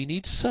tonight, we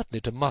need certainly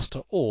to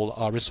muster all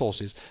our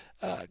resources.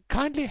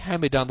 Kindly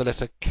hand me down the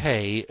letter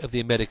K of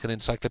the American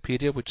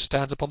Encyclopedia, which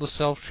stands upon the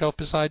shelf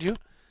beside you.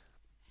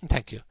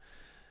 Thank you.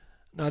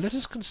 Now let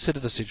us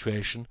consider the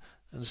situation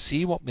and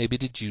see what may be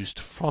deduced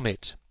from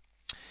it.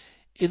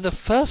 In the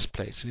first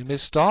place, we may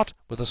start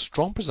with a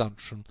strong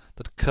presumption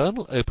that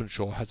Colonel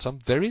Openshaw had some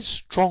very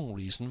strong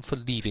reason for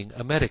leaving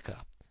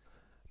America.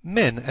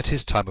 Men at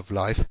his time of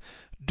life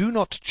do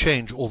not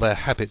change all their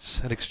habits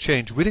and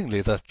exchange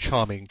willingly the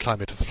charming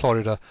climate of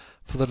Florida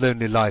for the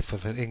lonely life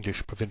of an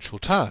English provincial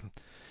town.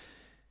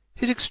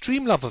 His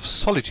extreme love of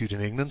solitude in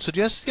England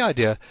suggests the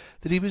idea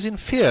that he was in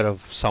fear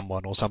of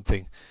someone or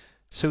something,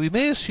 so we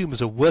may assume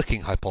as a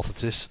working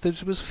hypothesis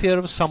that it was fear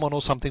of someone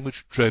or something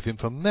which drove him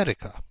from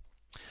America.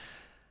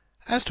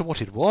 As to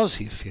what it was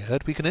he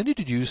feared, we can only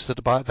deduce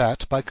that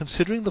by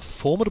considering the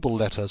formidable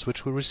letters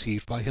which were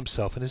received by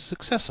himself and his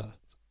successor.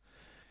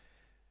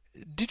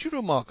 Did you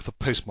remark the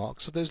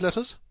postmarks of those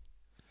letters?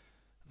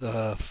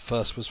 The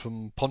first was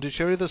from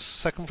Pondicherry, the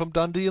second from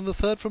Dundee, and the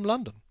third from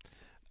London.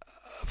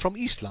 From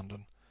East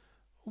London.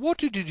 What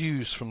did you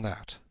deduce from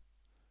that?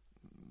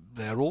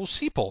 They are all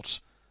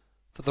seaports.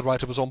 That the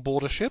writer was on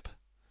board a ship?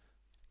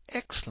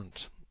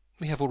 Excellent.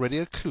 We have already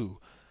a clue.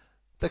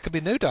 There can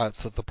be no doubt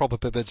that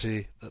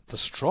the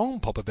strong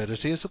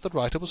probability is that the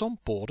writer was on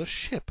board a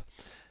ship.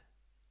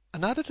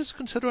 And now let us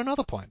consider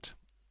another point.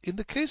 In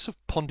the case of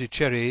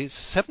Pondicherry,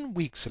 7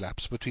 weeks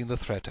elapsed between the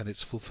threat and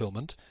its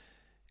fulfilment.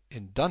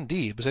 In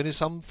Dundee it was only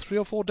some 3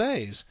 or 4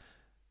 days.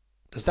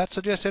 Does that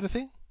suggest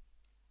anything?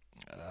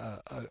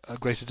 A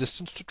greater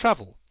distance to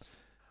travel.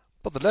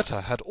 But the letter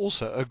had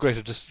also a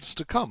greater distance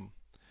to come.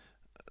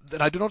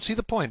 Then I do not see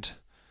the point.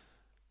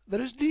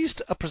 There is at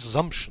least a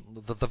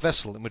presumption that the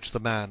vessel in which the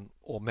man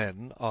or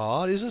men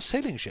are is a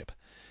sailing ship.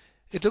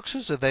 It looks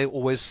as though they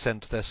always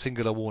sent their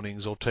singular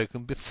warnings or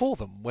token before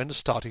them when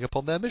starting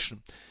upon their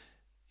mission.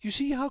 You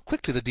see how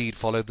quickly the deed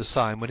followed the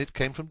sign when it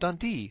came from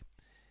Dundee.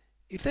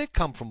 If they had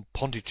come from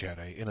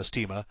Pondicherry in a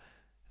steamer,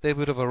 they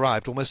would have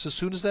arrived almost as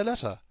soon as their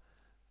letter.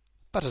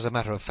 But as a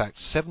matter of fact,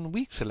 7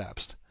 weeks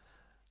elapsed.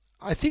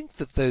 I think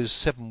that those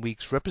 7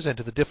 weeks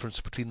represented the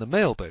difference between the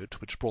mail boat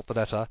which brought the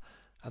letter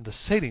and the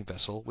sailing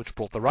vessel which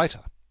brought the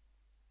writer.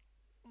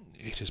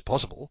 It is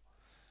possible.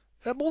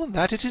 More than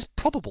that, it is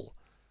probable.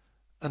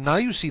 And now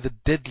you see the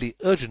deadly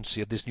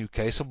urgency of this new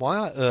case, and why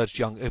I urged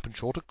young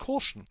Openshaw to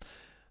caution.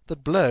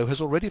 That blow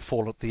has already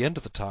fallen at the end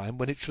of the time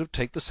when it should have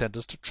taken the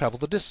senders to travel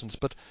the distance,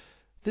 but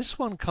this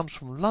one comes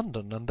from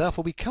London, and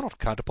therefore we cannot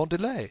count upon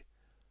delay.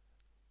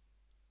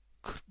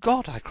 Good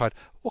God, I cried,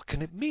 what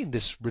can it mean,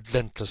 this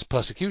relentless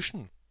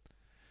persecution?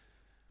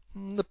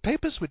 The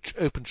papers which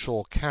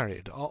Openshaw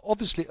carried are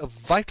obviously of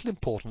vital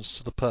importance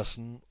to the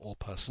person or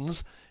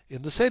persons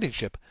in the sailing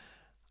ship.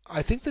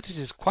 I think that it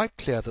is quite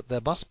clear that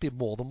there must be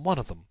more than one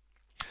of them.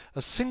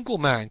 A single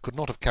man could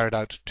not have carried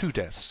out 2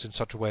 deaths in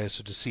such a way as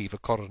to deceive a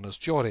coroner's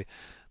jury.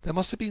 There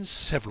must have been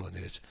several in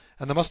it,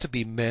 and there must have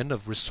been men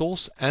of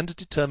resource and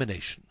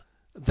determination.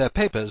 Their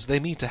papers they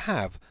mean to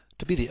have,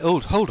 to be the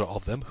old holder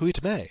of them who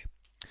it may.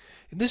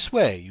 In this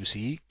way, you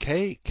see,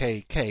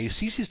 KKK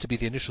ceases to be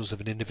the initials of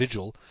an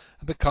individual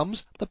and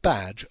becomes the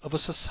badge of a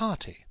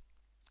society.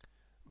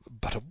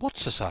 But of what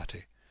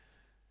society?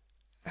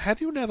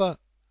 Have you never,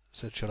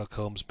 said Sherlock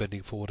Holmes,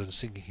 bending forward and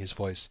sinking his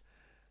voice,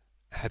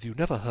 have you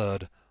never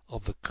heard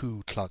of the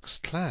Ku Klux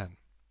Klan?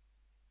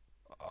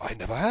 I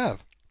never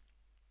have.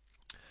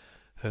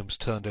 Holmes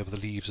turned over the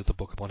leaves of the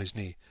book upon his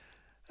knee.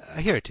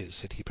 Here it is,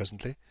 said he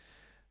presently.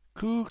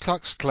 Ku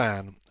Klux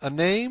Klan, a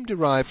name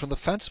derived from the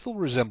fanciful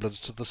resemblance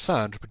to the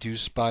sound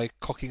produced by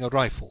cocking a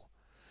rifle.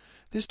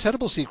 This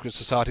terrible secret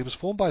society was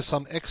formed by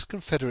some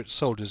ex-Confederate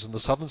soldiers in the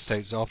southern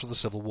states after the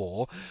Civil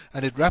War,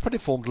 and it rapidly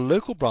formed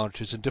local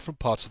branches in different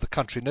parts of the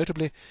country,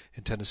 notably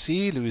in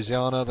Tennessee,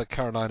 Louisiana, the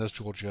Carolinas,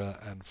 Georgia,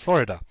 and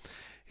Florida.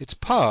 Its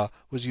power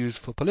was used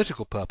for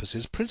political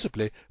purposes,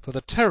 principally for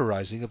the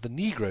terrorizing of the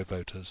Negro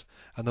voters,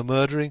 and the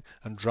murdering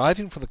and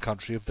driving from the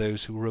country of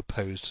those who were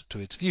opposed to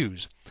its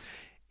views.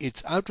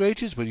 Its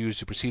outrages were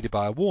usually preceded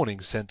by a warning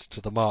sent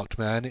to the marked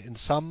man in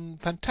some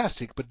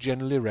fantastic but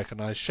generally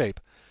recognized shape.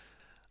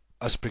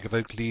 A sprig of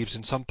oak leaves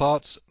in some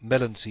parts,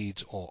 melon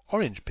seeds or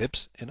orange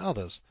pips in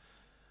others.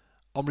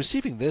 On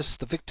receiving this,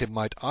 the victim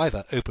might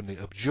either openly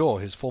abjure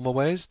his former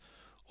ways,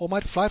 or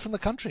might fly from the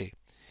country.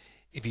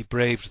 If he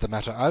braved the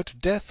matter out,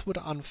 death would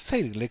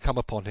unfailingly come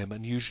upon him,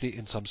 and usually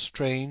in some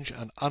strange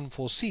and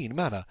unforeseen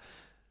manner.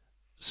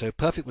 So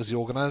perfect was the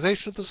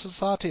organization of the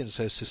society, and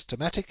so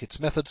systematic its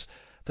methods,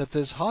 that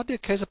there is hardly a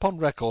case upon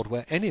record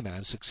where any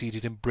man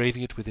succeeded in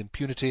braving it with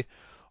impunity,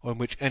 or in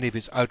which any of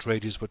its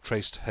outrages were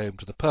traced home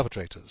to the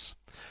perpetrators.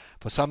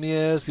 For some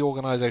years the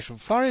organization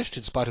flourished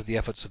in spite of the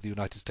efforts of the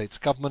United States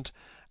government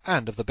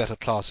and of the better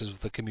classes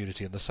of the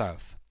community in the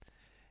South.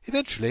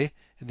 Eventually,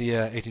 in the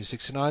year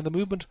 1869, the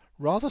movement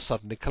rather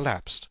suddenly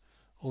collapsed,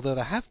 although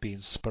there have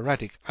been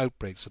sporadic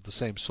outbreaks of the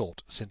same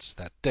sort since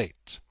that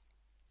date.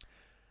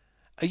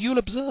 "You'll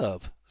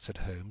observe," said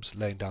Holmes,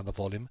 laying down the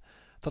volume,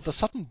 "that the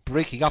sudden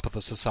breaking up of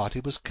the society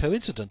was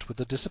coincident with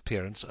the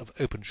disappearance of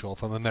Openshaw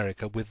from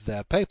America with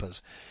their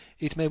papers.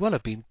 It may well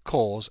have been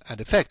cause and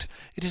effect.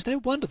 It is no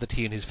wonder that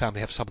he and his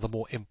family have some of the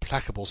more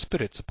implacable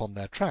spirits upon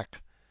their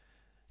track.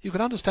 You can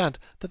understand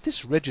that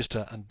this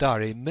register and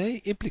diary may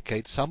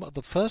implicate some of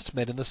the first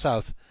men in the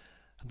South,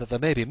 and that there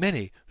may be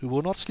many who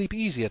will not sleep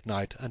easy at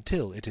night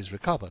until it is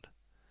recovered."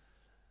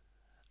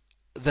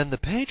 "Then the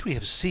page we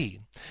have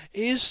seen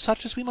is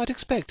such as we might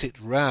expect. It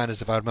ran,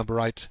 as if I remember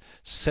right,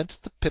 sent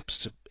the pips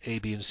to A,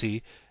 B, and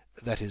C,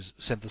 that is,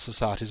 sent the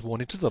society's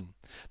warning to them.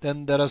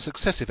 Then there are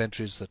successive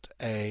entries that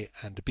A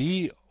and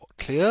B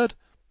cleared,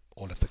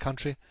 or left the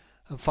country,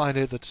 and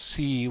finally that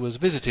C was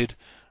visited,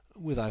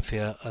 with, I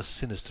fear, a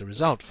sinister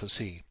result for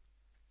C.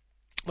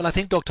 Well, I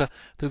think, Doctor,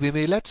 that we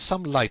may let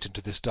some light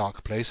into this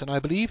dark place, and I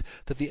believe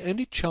that the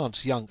only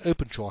chance young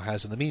Openshaw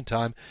has in the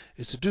meantime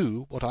is to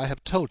do what I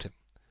have told him.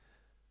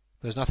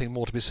 There is nothing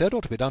more to be said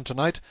or to be done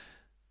tonight,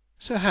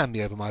 so hand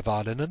me over my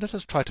violin, and let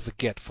us try to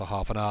forget for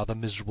half an hour the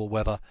miserable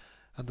weather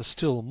and the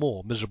still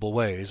more miserable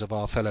ways of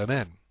our fellow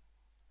men."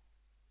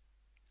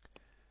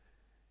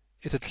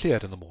 It had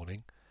cleared in the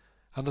morning,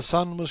 and the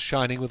sun was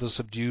shining with a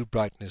subdued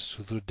brightness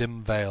through the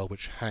dim veil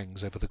which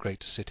hangs over the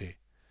great city.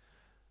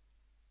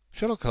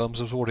 Sherlock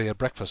Holmes was already at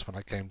breakfast when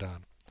I came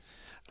down.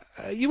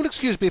 "You will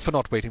excuse me for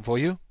not waiting for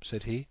you,"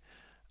 said he.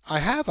 "I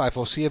have, I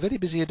foresee, a very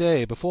busy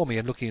day before me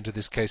in looking into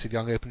this case of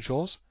young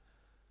Openshaw's."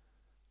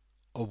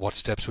 "What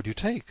steps will you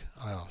take?"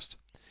 I asked.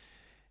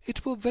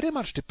 "It will very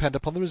much depend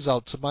upon the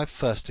results of my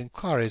first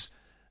inquiries.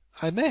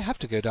 I may have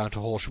to go down to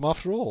Horsham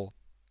after all."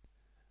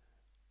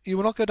 "You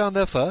will not go down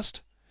there first?"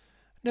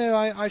 "No,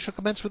 I shall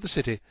commence with the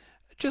city.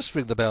 Just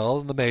ring the bell,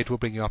 and the maid will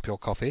bring you up your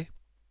coffee."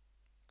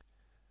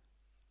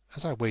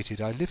 As I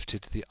waited, I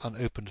lifted the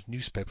unopened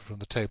newspaper from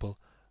the table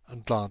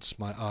and glanced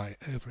my eye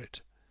over it.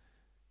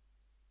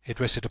 It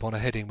rested upon a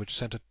heading which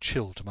sent a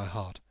chill to my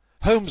heart.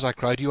 "Holmes," I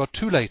cried, "you are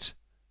too late."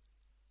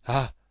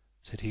 "Ah,"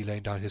 said he,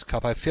 laying down his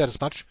cup, "I feared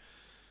as much.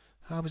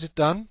 How was it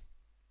done?"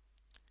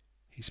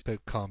 He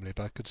spoke calmly,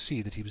 but I could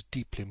see that he was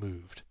deeply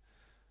moved.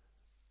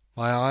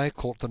 My eye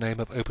caught the name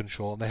of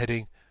Openshaw and the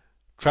heading,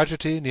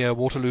 "Tragedy near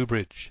Waterloo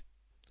Bridge."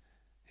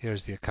 Here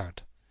is the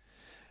account.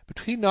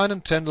 "Between 9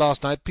 and 10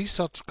 last night, Police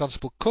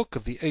Constable Cook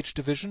of the H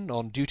Division,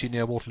 on duty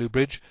near Waterloo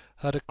Bridge,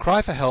 heard a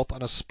cry for help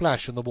and a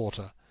splash in the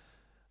water.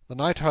 The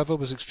night, however,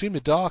 was extremely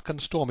dark and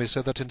stormy,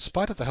 so that in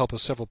spite of the help of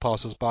several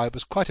passers-by, it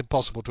was quite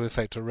impossible to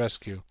effect a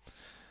rescue.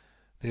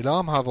 The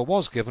alarm, however,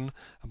 was given,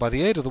 and by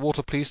the aid of the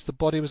water police the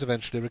body was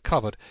eventually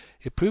recovered.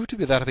 It proved to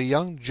be that of a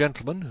young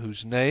gentleman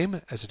whose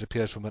name, as it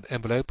appears from an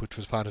envelope which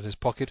was found in his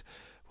pocket,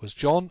 was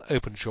John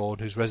Openshaw,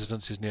 and whose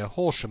residence is near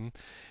Horsham,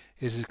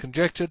 It is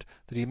conjectured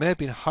that he may have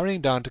been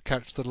hurrying down to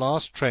catch the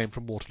last train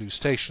from Waterloo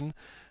Station,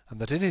 and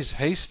that in his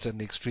haste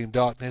and the extreme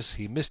darkness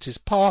he missed his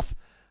path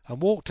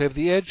and walked over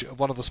the edge of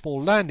one of the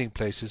small landing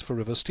places for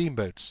river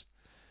steamboats.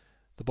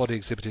 The body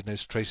exhibited no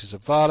traces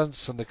of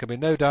violence, and there can be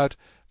no doubt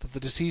that the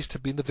deceased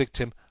had been the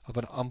victim of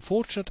an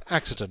unfortunate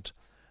accident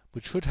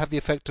which should have the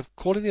effect of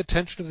calling the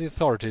attention of the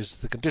authorities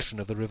to the condition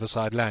of the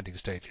riverside landing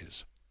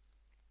stages.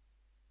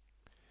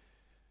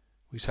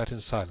 We sat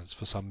in silence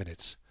for some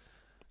minutes,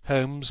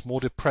 Holmes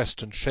more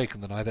depressed and shaken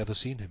than I have ever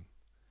seen him.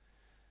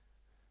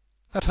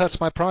 "That hurts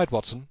my pride,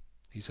 Watson,"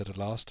 he said at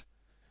last.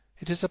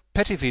 "It is a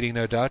petty feeling,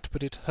 no doubt,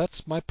 but it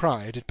hurts my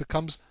pride. It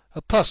becomes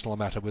a personal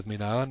matter with me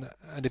now,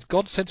 and if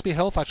God sends me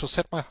health I shall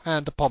set my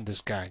hand upon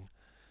this gang.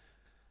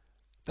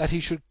 That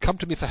he should come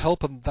to me for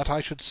help, and that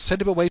I should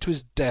send him away to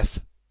his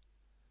death."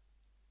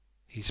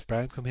 He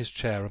sprang from his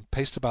chair and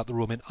paced about the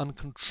room in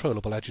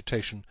uncontrollable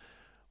agitation,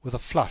 with a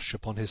flush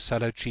upon his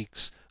sallow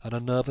cheeks and a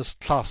nervous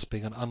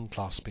clasping and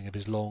unclasping of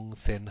his long,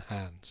 thin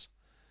hands.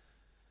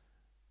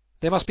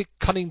 "They must be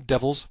cunning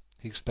devils,"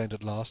 he exclaimed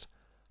at last.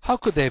 "How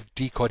could they have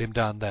decoyed him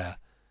down there?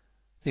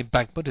 The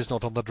embankment is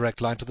not on the direct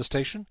line to the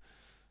station.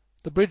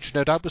 The bridge,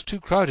 no doubt, was too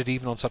crowded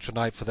even on such a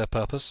night for their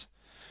purpose.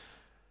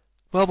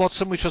 Well,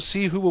 Watson, we shall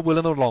see who will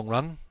in the long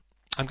run.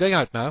 I'm going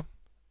out now."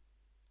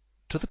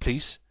 "To the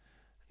police?"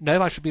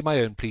 "No, I shall be my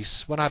own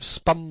police. When I have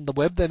spun the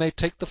web they may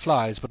take the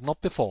flies, but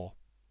not before."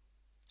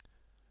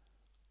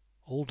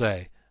 All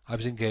day I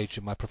was engaged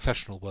in my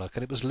professional work,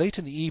 and it was late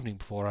in the evening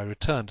before I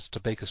returned to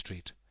Baker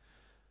Street.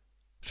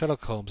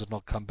 Sherlock Holmes had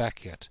not come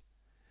back yet.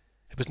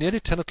 It was nearly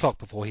 10 o'clock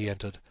before he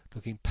entered,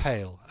 looking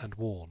pale and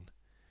worn.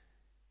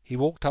 He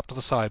walked up to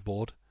the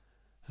sideboard,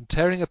 and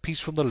tearing a piece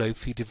from the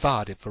loaf he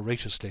devoured it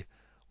voraciously,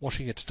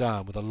 washing it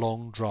down with a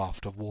long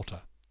draught of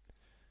water.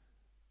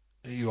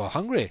 "You are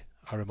hungry,"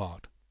 I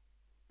remarked.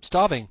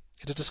 "Starving.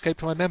 It had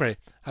escaped my memory.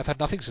 I have had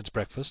nothing since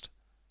breakfast."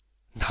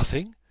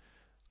 "Nothing?"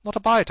 "Not a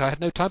bite. I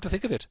had no time to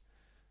think of it."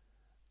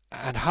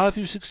 "And how have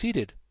you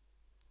succeeded?"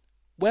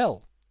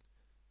 "Well."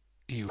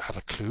 "You have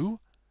a clue?"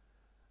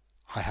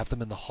 "I have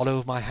them in the hollow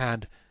of my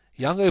hand.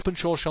 Young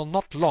Openshaw shall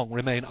not long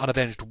remain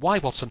unavenged. Why,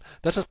 Watson,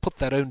 let us put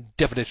their own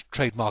devilish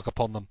trademark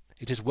upon them.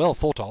 It is well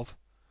thought of."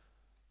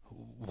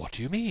 "What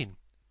do you mean?"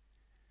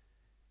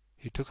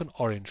 He took an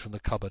orange from the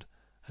cupboard,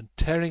 and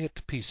tearing it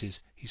to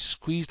pieces, he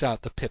squeezed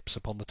out the pips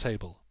upon the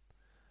table.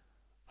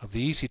 Of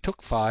these he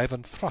took 5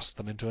 and thrust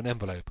them into an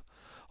envelope.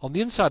 On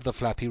the inside of the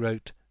flap he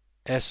wrote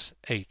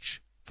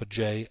S.H. for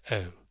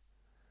J.O.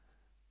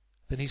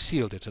 Then he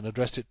sealed it and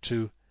addressed it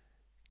to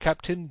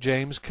Captain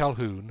James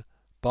Calhoun,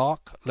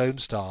 Bark, Lone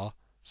Star,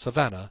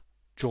 Savannah,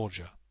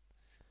 Georgia.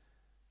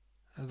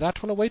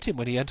 "That will await him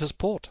when he enters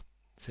port,"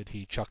 said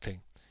he,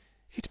 chuckling.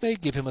 "It may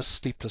give him a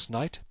sleepless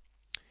night.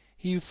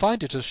 He will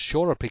find it as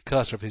sure a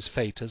precursor of his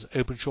fate as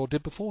Openshaw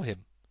did before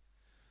him."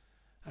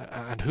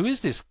 "And who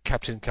is this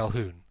Captain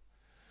Calhoun?"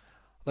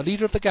 "The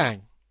leader of the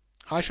gang.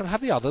 I shall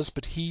have the others,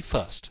 but he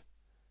first."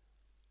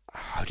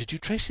 "How did you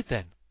trace it,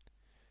 then?"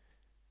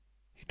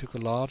 He took a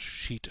large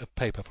sheet of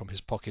paper from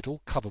his pocket,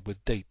 all covered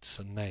with dates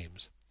and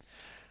names.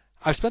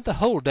 "I've spent the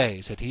whole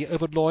day," said he,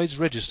 "over Lloyd's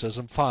registers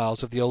and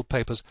files of the old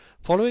papers,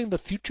 following the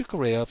future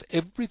career of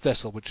every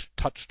vessel which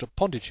touched at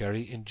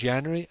Pondicherry in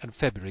January and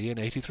February in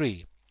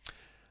 '83.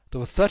 There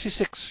were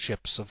 36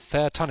 ships of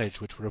fair tonnage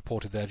which were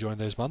reported there during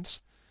those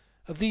months.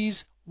 Of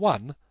these,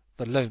 one,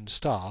 the Lone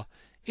Star,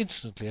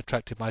 instantly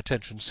attracted my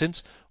attention,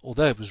 since,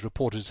 although it was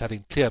reported as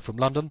having cleared from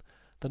London,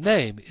 the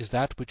name is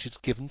that which is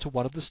given to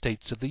one of the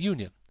states of the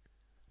Union.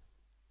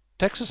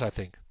 Texas, I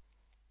think.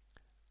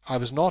 I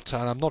was not,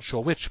 and am not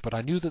sure which, but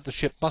I knew that the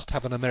ship must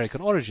have an American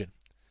origin."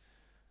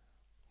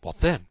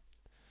 "What then?"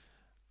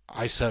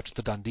 "I searched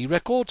the Dundee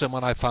records, and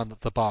when I found that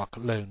the bark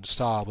Lone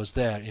Star was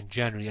there in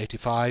January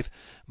 '85,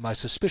 my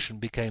suspicion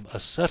became a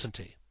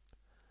certainty.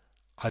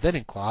 I then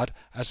inquired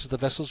as to the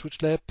vessels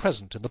which lay at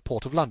present in the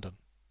port of London."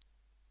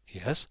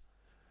 "Yes?"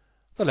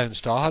 "The Lone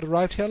Star had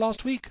arrived here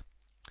last week.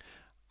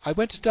 I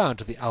went down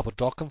to the Albert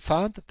Dock and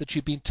found that she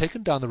had been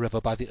taken down the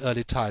river by the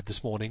early tide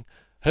this morning,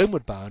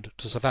 homeward bound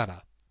to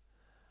Savannah.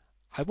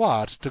 I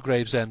wired to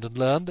Gravesend and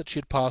learned that she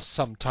had passed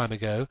some time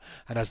ago,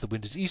 and as the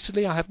wind is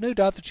easterly, I have no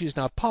doubt that she is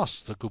now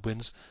past the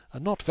Goodwins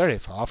and not very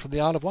far from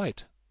the Isle of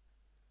Wight."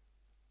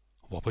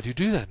 "What will you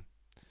do, then?"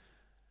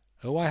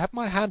 "Oh, I have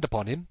my hand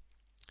upon him.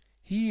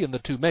 He and the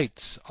 2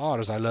 mates are,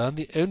 as I learn,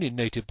 the only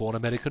native-born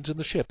Americans in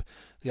the ship.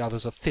 The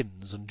others are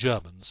Finns and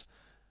Germans.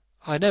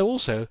 I know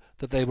also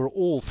that they were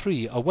all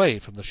 3 away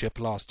from the ship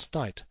last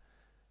night.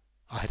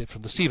 I had it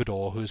from the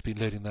stevedore who has been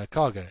loading their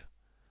cargo.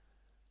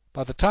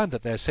 By the time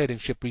that their sailing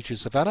ship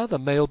reaches Savannah, the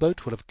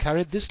mail-boat will have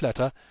carried this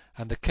letter,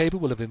 and the cable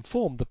will have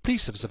informed the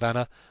police of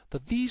Savannah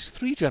that these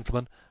 3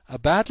 gentlemen are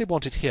badly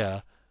wanted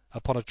here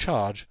upon a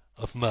charge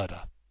of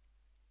murder."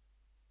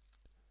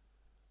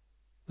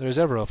 There is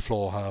ever a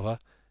flaw, however,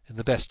 in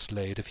the best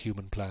laid of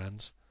human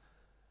plans,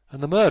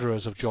 and the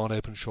murderers of John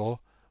Openshaw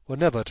were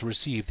never to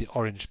receive the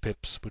orange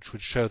pips which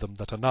would show them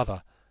that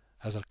another,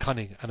 as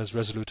cunning and as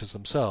resolute as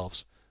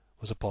themselves,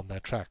 was upon their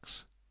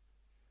tracks.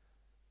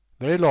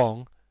 Very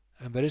long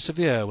and very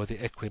severe were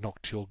the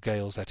equinoctial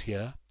gales that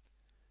year.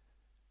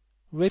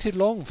 We waited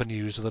long for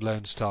news of the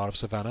Lone Star of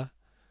Savannah,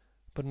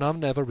 but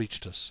none ever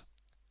reached us.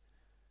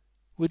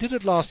 We did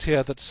at last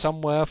hear that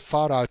somewhere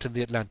far out in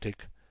the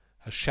Atlantic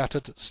a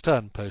shattered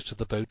stern-post of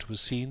the boat was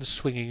seen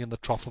swinging in the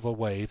trough of a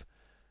wave,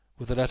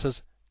 with the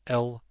letters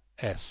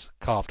L.S.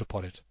 carved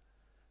upon it,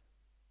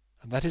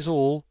 and that is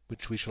all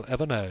which we shall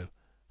ever know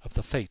of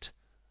the fate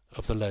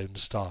of the Lone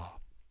Star.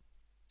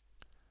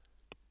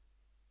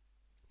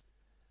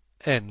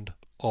 End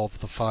of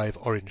The 5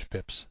 Orange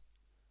Pips.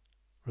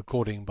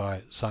 Recording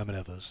by Simon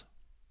Evers.